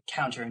of like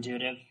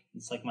counterintuitive.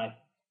 It's like my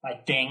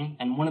thing.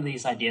 And one of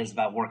these ideas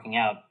about working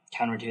out,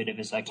 counterintuitive,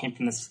 is I came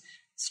from this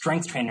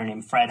strength trainer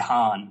named Fred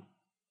Hahn,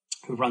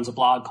 who runs a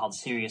blog called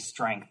Serious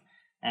Strength.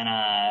 And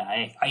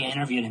I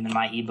interviewed him in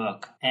my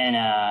ebook.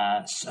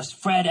 And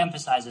Fred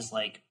emphasizes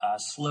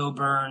slow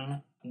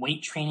burn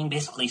weight training,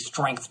 basically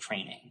strength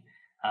training,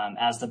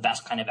 as the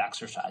best kind of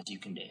exercise you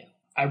can do.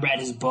 I read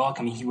his book.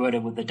 He wrote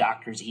it with the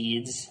doctor's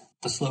eads,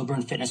 The Slow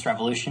Burn Fitness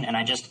Revolution. And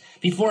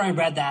before I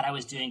read that, I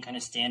was doing kind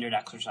of standard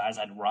exercise.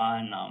 I'd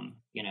run,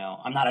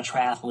 I'm not a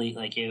triathlete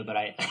like you, but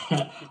I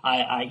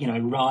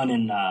run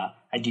and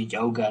I do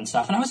yoga and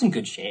stuff, and I was in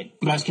good shape.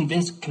 But I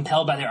was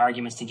compelled by their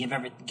arguments to give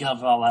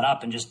all that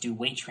up and just do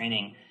weight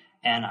training.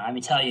 And let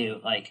me tell you,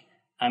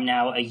 I'm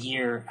now a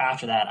year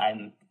after that.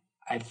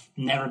 I've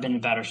never been in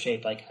better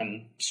shape.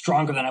 I'm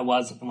stronger than I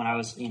was when I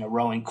was,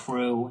 rowing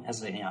crew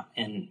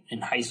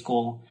in high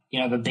school.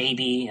 I have a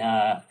baby,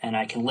 and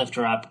I can lift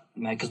her up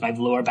because my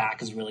lower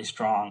back is really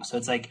strong. So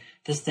it's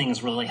this thing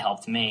has really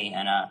helped me.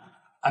 And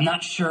I'm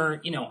not sure,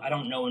 I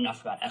don't know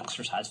enough about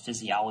exercise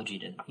physiology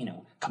to,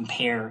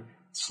 compare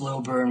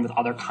slow burn with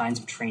other kinds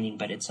of training,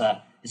 but it's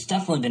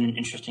definitely been an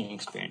interesting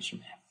experience for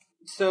me.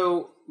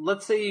 So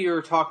let's say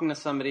you're talking to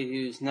somebody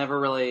who's never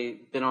really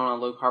been on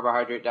a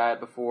low-carbohydrate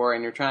diet before,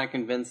 and you're trying to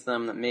convince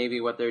them that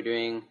maybe what they're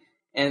doing,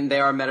 and they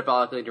are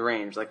metabolically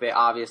deranged, they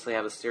obviously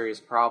have a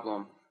serious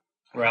problem.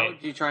 Right. How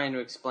would you try to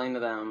explain to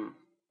them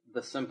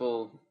the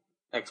simple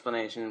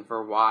explanation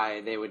for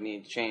why they would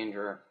need change,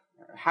 or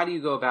how do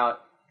you go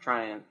about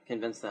trying to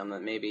convince them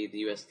that maybe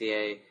the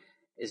USDA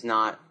is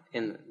not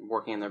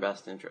working in their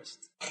best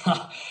interest?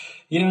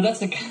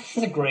 That's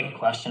a great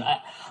question.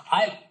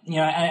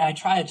 I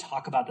try to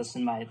talk about this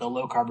in the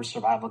Low Carb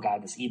Survival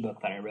Guide, this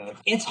ebook that I wrote.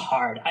 It's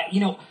hard.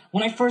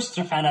 When I first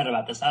found out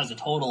about this, I was a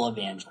total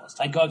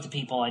evangelist. I'd go up to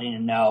people I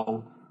didn't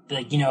know.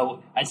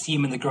 I'd see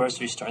them in the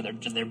grocery store. They're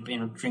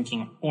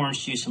drinking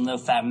orange juice and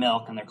low-fat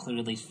milk, and they're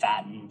clearly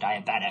fat and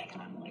diabetic.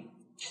 And I'm like,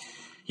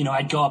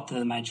 I'd go up to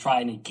them, I'd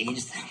try and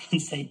engage them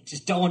and say,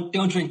 just don't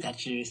drink that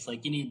juice.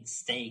 You need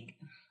steak.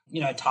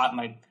 I taught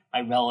my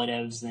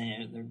relatives,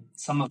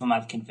 some of them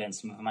I've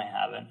convinced, some of them I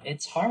haven't.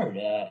 It's hard.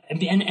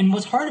 And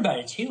what's hard about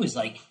it too is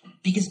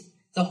because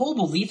the whole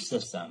belief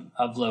system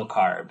of low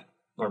carb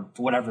or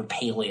whatever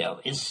paleo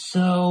is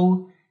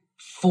so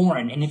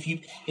foreign. And if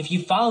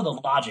you follow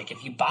the logic,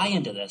 if you buy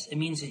into this, it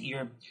means that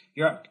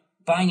you're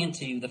buying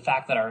into the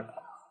fact that our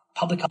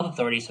public health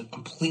authorities have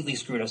completely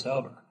screwed us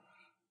over,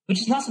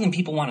 which is not something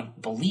people want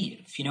to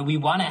believe. We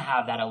want to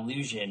have that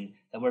illusion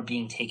that we're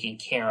being taken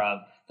care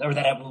of, or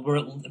that we're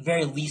at the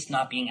very least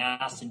not being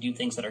asked to do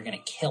things that are going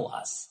to kill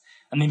us.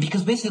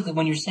 Because basically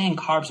when you're saying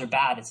carbs are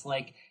bad,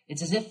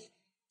 it's as if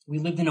we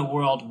lived in a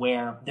world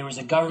where there was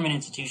a government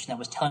institution that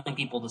was telling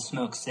people to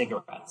smoke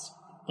cigarettes,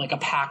 a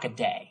pack a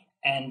day.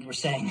 And we're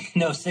saying,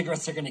 no,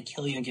 cigarettes are going to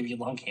kill you and give you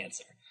lung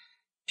cancer.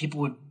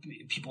 People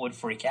would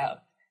freak out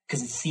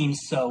because it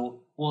seems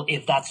so, well,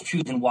 if that's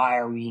true, then why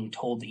are we being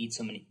told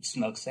to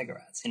smoke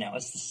cigarettes?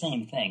 It's the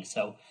same thing.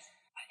 So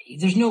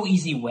there's no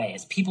easy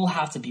ways. People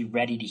have to be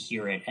ready to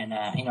hear it. And,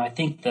 I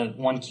think the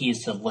one key is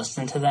to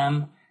listen to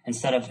them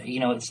instead of,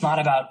 it's not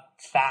about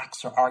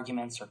facts or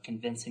arguments or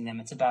convincing them.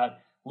 It's about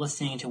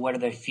listening to what are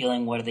they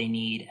feeling, what do they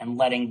need, and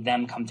letting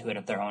them come to it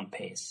at their own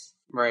pace.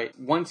 Right.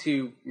 Once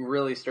you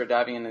really start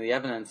diving into the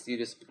evidence,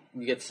 you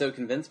get so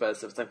convinced by this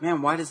stuff. It's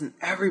man, why doesn't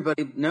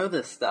everybody know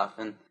this stuff?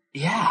 And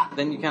yeah,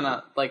 then you kind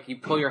of you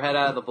pull your head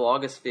out of the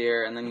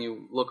blogosphere, and then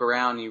you look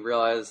around and you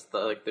realize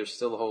that there's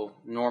still a whole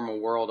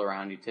normal world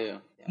around you too.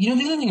 Yeah.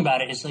 The other thing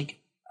about it is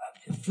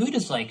food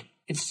is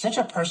it's such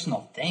a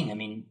personal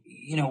thing.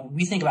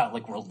 We think about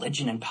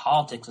religion and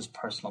politics as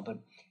personal, but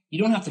you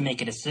don't have to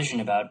make a decision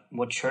about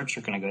what church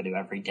you're going to go to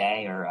every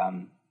day, or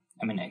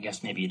I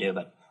guess maybe you do,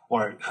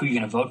 or who you're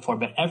going to vote for.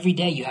 But every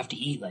day you have to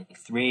eat like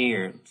 3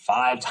 or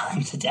 5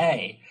 times a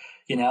day,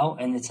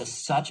 and it's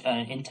such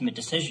an intimate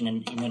decision.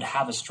 And to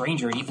have a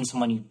stranger, even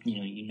someone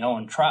you know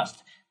and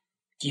trust,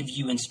 give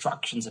you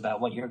instructions about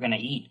what you're going to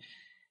eat.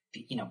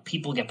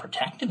 People get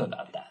protective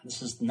about that.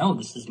 This is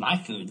my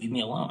food. Leave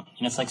me alone.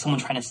 It's like someone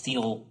trying to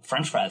steal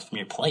French fries from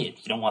your plate.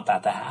 You don't want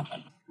that to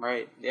happen.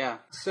 Right, yeah.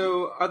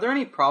 So are there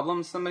any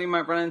problems somebody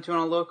might run into on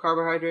a low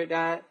carbohydrate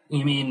diet?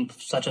 You mean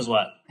such as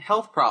what?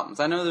 Health problems.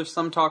 I know there's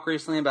some talk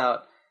recently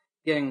about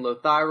getting low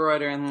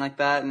thyroid or anything like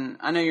that, and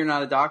I know you're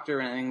not a doctor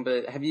or anything,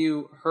 but have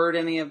you heard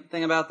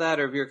anything about that,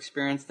 or have you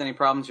experienced any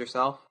problems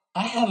yourself?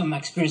 I haven't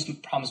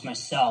experienced problems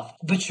myself,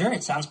 but sure,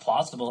 it sounds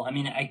plausible. I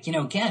mean,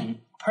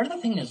 again, part of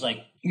the thing is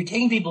like you're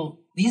taking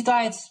people, these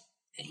diets,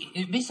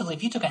 basically,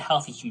 if you took a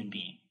healthy human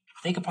being,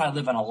 they could probably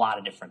live on a lot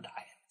of different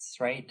diets,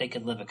 right? They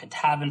could live a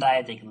Katavan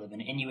diet, they could live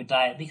an Inuit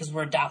diet, because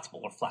we're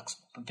adaptable, we're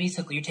flexible. But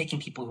basically, you're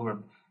taking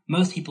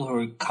most people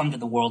who come to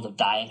the world of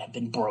diet have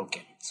been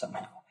broken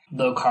somehow.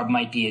 Low carb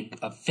might be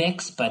a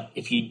fix, but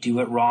if you do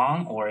it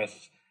wrong, or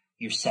if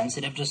you're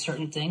sensitive to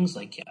certain things,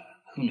 like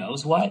who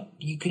knows what,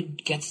 you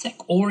could get sick.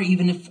 Or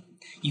even if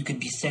you could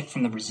be sick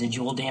from the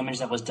residual damage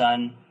that was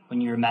done when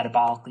you were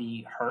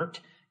metabolically hurt,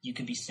 you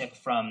could be sick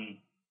from,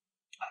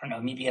 I don't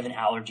know, maybe you have an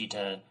allergy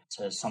to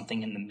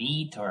something in the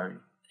meat,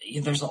 or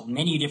there's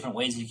many different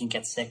ways you can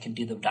get sick and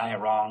do the diet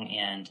wrong.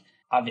 And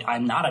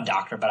I'm not a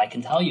doctor, but I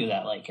can tell you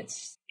that like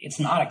it's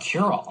not a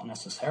cure-all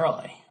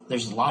necessarily.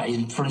 There's a lot.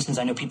 For instance,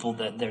 I know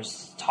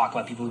there's talk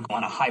about people who go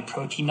on a high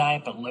protein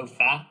diet but low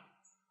fat,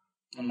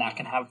 and that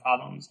can have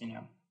problems,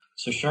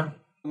 So sure.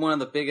 One of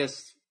the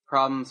biggest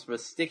problems with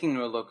sticking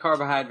to a low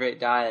carbohydrate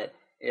diet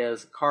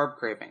is carb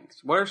cravings.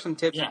 What are some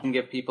tips you can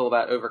give people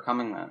about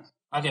overcoming those?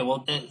 Okay,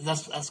 well,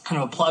 that's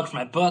kind of a plug for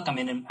my book. I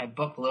mean, in my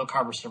book, The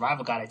Low-Carb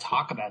Survival Guide, I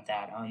talk about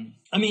that.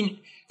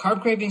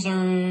 Carb cravings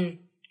are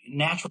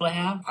natural to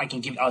have.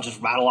 I'll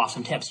just rattle off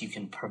some tips. You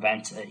can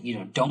prevent,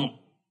 don't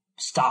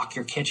stock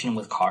your kitchen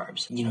with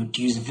carbs.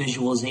 Use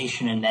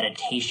visualization and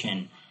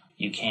meditation.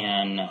 You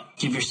can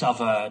give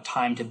yourself a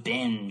time to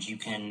binge. You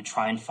can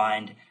try and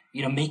find,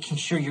 making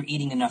sure you're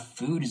eating enough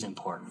food is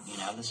important.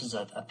 This is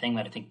a thing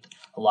that I think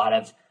a lot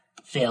of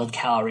failed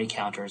calorie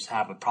counters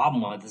have a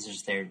problem with. Is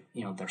just they're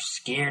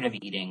scared of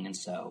eating. And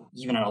so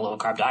even on a low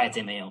carb diet,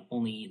 they may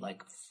only eat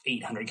like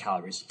 800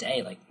 calories a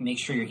day. Like make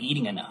sure you're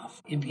eating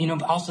enough.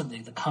 Also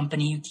the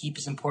company you keep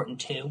is important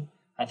too.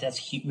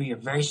 We are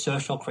very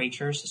social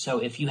creatures. So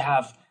if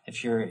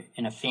you're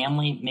in a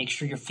family, make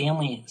sure your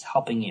family is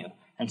helping you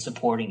and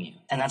supporting you.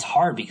 And that's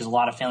hard because a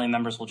lot of family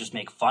members will just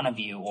make fun of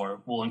you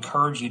or will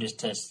encourage you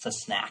to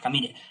snack. I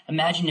mean,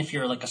 imagine if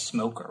you're like a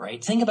smoker,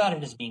 right? Think about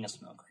it as being a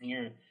smoker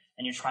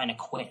and you're trying to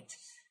quit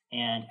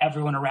and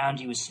everyone around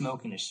you is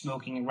smoking. They're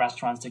smoking in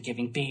restaurants. They're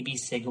giving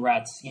babies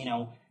cigarettes.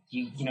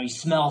 You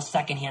smell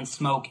secondhand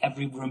smoke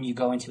every room you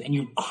go into and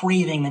you're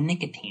craving the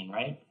nicotine,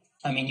 right?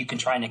 I mean, you can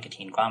try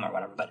nicotine gum or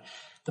whatever, but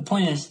the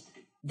point is,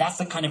 that's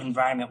the kind of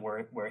environment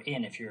we're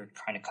in if you're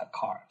trying to cut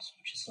carbs,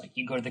 which is like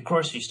you go to the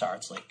grocery store,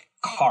 it's like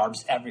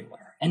carbs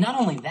everywhere. And not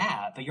only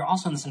that, but you're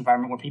also in this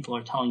environment where people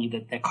are telling you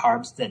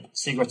that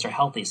cigarettes are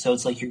healthy. So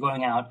it's like you're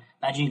going out,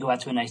 imagine you go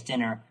out to a nice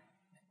dinner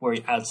where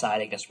you're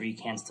outside, I guess, where you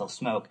can still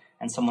smoke.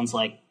 And someone's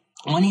like,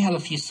 why don't you have a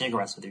few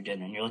cigarettes with your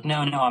dinner? And you're like, no,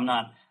 I'm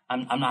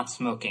not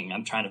smoking.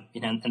 I'm trying to,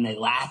 and they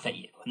laugh at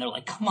you. And they're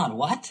like, come on,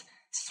 what?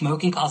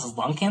 Smoking causes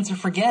lung cancer?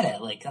 Forget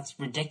it. Like, that's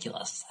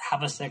ridiculous.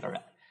 Have a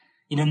cigarette.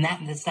 And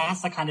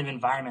that's the kind of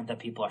environment that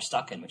people are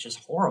stuck in, which is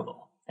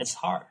horrible. It's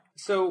hard.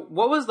 So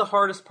what was the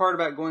hardest part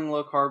about going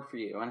low carb for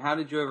you, and how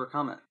did you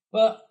overcome it?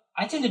 Well,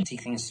 I tend to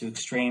take things to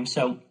extreme.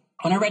 So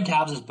when I read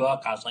Tabbs'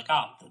 book, I was like,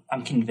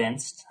 I'm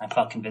convinced. I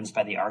felt convinced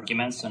by the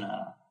arguments. And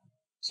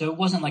so it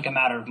wasn't like a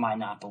matter of my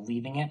not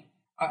believing it.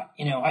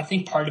 I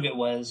think part of it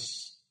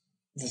was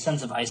the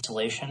sense of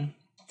isolation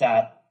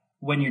that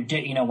when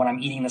when I'm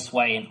eating this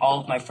way and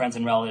all of my friends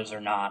and relatives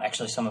are not,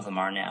 actually some of them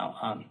are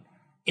now,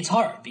 it's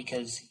hard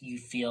because you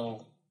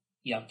feel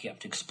you have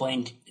to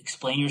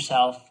explain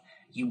yourself.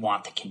 You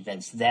want to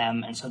convince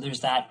them. And so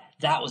there's that.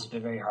 That was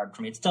very hard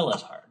for me. It still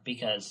is hard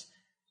because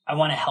I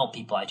want to help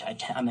people.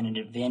 I'm an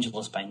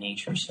evangelist by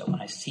nature. So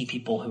when I see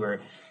people who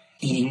are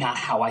eating not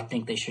how I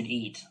think they should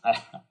eat,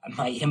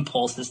 my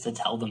impulse is to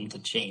tell them to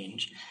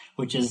change,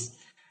 which is,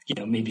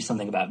 maybe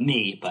something about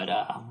me, but,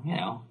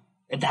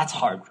 that's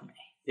hard for me.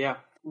 Yeah.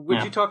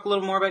 Would you talk a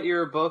little more about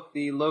your book,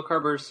 The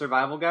Low-Carb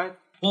Survival Guide?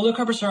 Well,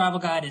 Low-Carb Survival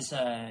Guide is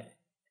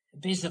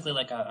basically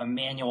like a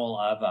manual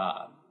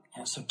of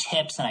some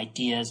tips and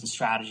ideas and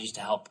strategies to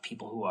help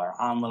people who are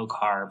on low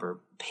carb or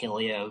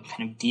paleo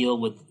kind of deal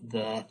with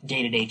the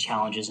day-to-day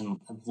challenges of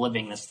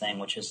living this thing,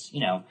 which is,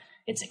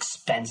 it's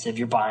expensive.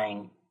 You're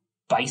buying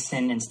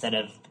bison instead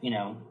of,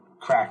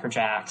 Cracker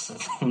Jacks,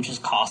 which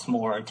just costs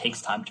more. It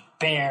takes time to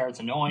prepare.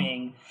 It's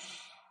annoying.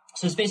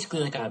 So it's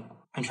basically like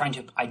I'm trying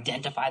to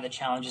identify the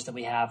challenges that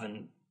we have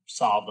and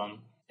solve them.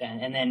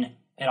 And then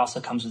it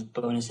also comes with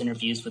bonus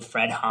interviews with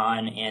Fred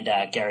Hahn and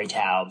Gary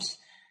Taubes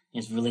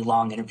It's really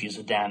long interviews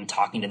with them,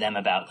 talking to them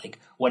about like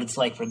what it's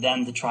like for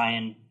them to try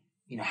and,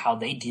 how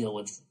they deal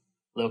with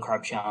low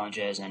carb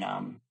challenges, and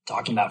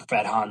talking about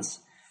Fred Hahn's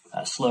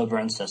slow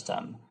burn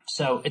system.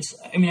 So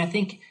I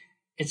think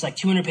it's like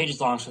 200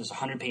 pages long. So there's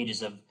 100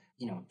 pages of,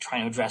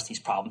 trying to address these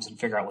problems and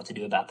figure out what to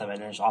do about them.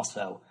 And there's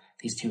also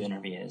these 2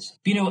 interviews,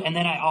 and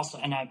then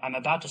I'm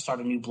about to start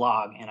a new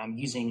blog, and I'm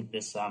using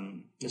this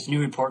new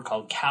report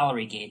called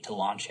Calorie Gate to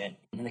launch it.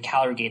 And the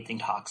Calorie Gate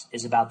thing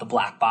is about the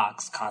black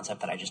box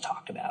concept that I just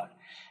talked about.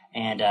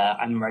 And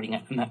I'm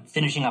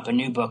finishing up a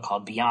new book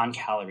called Beyond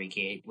Calorie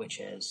Gate,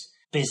 which is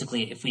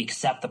basically, if we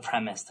accept the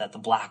premise that the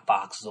black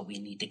box is what we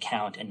need to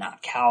count and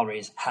not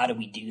calories, how do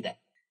we do that?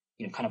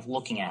 Kind of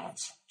looking at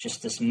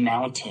just this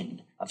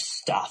mountain of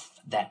stuff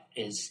that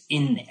is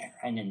in there.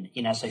 And then,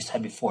 as I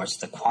said before, it's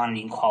the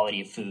quantity and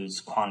quality of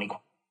foods, quantity,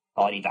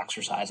 quality of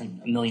exercise,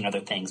 and a million other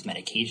things,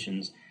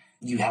 medications.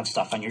 You have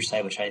stuff on your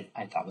site, which I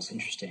thought was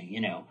interesting,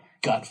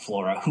 gut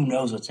flora, who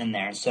knows what's in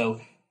there. And so,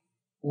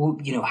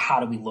 how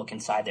do we look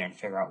inside there and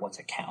figure out what's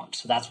a count?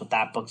 So that's what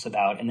that book's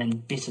about. And then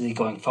basically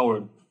going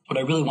forward, what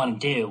I really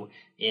want to do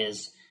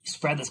is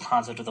spread this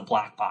concept of the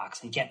black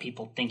box and get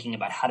people thinking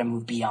about how to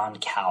move beyond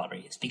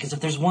calories. Because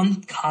if there's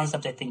one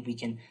concept I think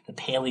the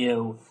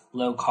paleo,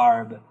 low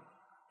carb,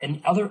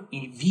 and other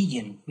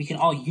vegan, we can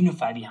all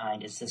unify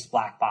behind is this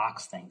black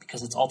box thing,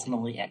 because it's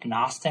ultimately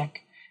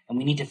agnostic, and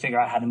we need to figure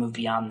out how to move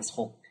beyond this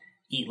whole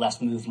eat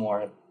less, move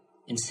more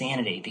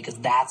insanity. Because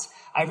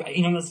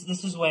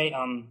this is a way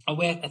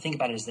I think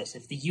about it is this: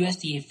 if the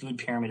USDA food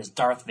pyramid is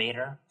Darth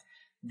Vader,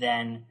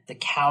 then the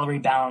calorie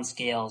balance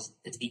scales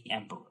is the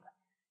emperor.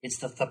 It's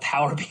the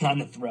power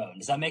behind the throne.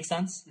 Does that make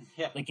sense?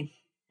 Yeah.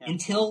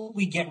 Until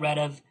we get rid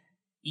of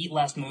eat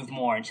less, move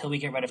more, until we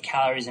get rid of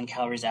calories in,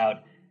 calories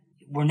out,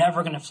 we're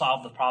never going to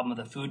solve the problem of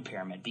the food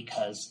pyramid,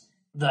 because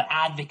the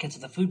advocates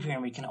of the food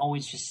pyramid can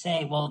always just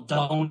say, well,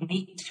 don't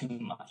eat too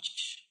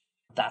much.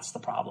 That's the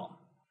problem.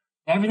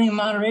 Everything in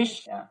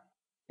moderation.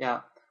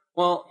 Yeah.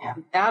 Well,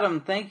 Adam,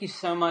 thank you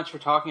so much for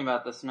talking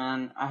about this,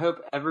 man. I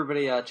hope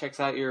everybody checks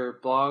out your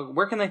blog.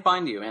 Where can they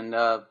find you and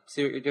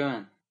see what you're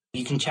doing?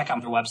 You can check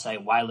out their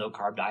website,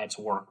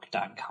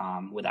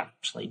 whylowcarbdietswork.com, with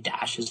actually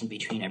dashes in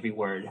between every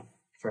word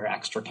for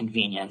extra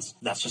convenience.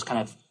 That's just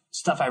kind of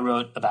stuff I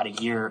wrote about a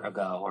year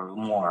ago or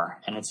more,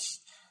 and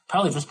it's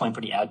probably at this point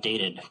pretty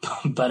outdated,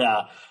 but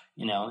it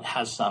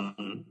has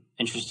some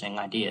interesting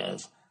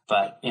ideas.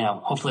 But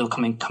hopefully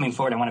coming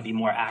forward, I want to be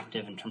more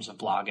active in terms of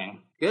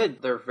blogging.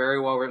 Good. They're very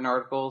well written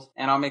articles,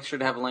 and I'll make sure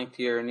to have a link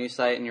to your new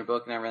site and your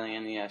book and everything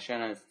in the show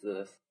notes to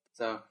this.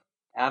 So,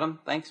 Adam,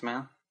 thanks,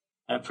 man.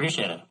 I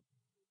appreciate it.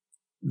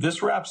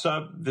 This wraps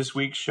up this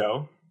week's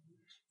show.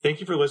 Thank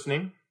you for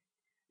listening.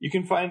 You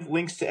can find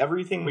links to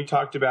everything we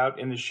talked about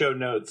in the show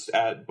notes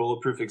at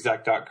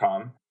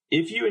bulletproofexec.com.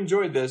 If you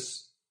enjoyed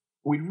this,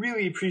 we'd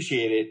really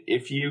appreciate it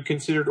if you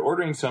considered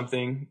ordering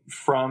something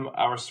from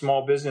our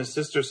small business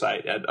sister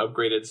site at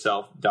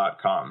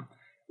upgradedself.com.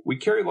 We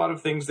carry a lot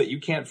of things that you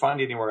can't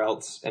find anywhere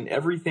else, and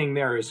everything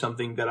there is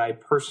something that I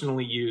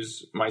personally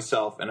use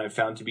myself, and I've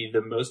found to be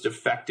the most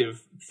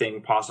effective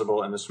thing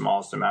possible in the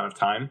smallest amount of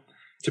time.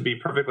 To be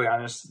perfectly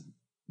honest,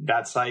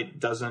 that site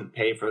doesn't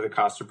pay for the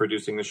cost of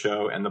producing the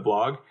show and the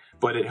blog,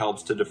 but it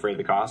helps to defray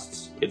the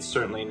costs. It's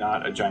certainly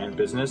not a giant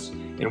business,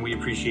 and we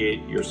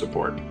appreciate your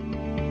support.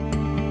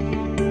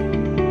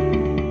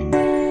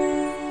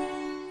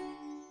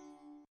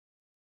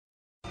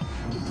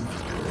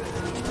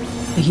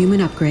 The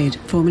Human Upgrade,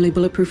 formerly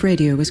Bulletproof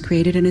Radio, was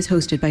created and is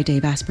hosted by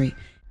Dave Asprey.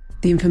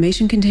 The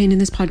information contained in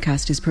this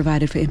podcast is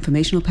provided for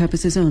informational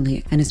purposes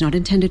only and is not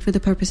intended for the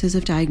purposes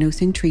of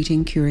diagnosing,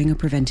 treating, curing, or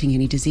preventing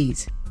any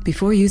disease.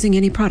 Before using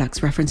any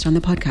products referenced on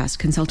the podcast,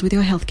 consult with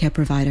your healthcare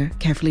provider,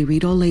 carefully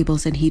read all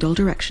labels, and heed all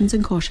directions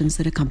and cautions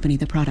that accompany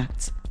the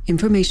products.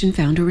 Information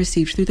found or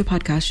received through the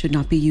podcast should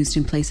not be used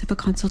in place of a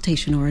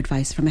consultation or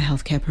advice from a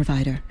healthcare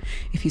provider.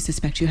 If you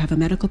suspect you have a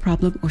medical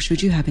problem or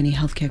should you have any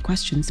healthcare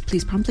questions,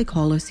 please promptly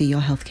call or see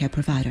your healthcare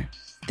provider.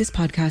 This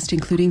podcast,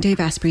 including Dave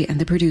Asprey and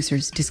the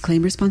producers,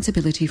 disclaim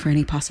responsibility for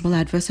any possible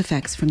adverse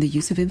effects from the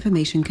use of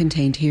information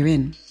contained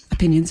herein.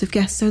 Opinions of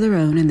guests are their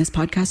own, and this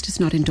podcast does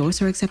not endorse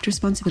or accept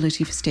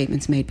responsibility for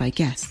statements made by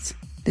guests.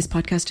 This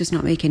podcast does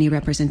not make any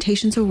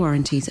representations or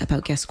warranties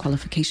about guest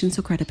qualifications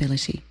or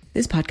credibility.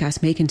 This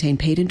podcast may contain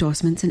paid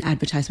endorsements and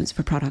advertisements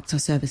for products or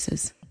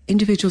services.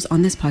 Individuals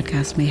on this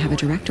podcast may have a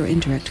direct or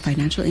indirect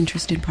financial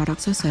interest in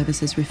products or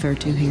services referred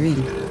to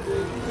herein.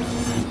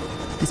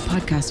 This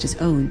podcast is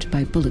owned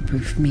by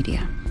Bulletproof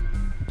Media.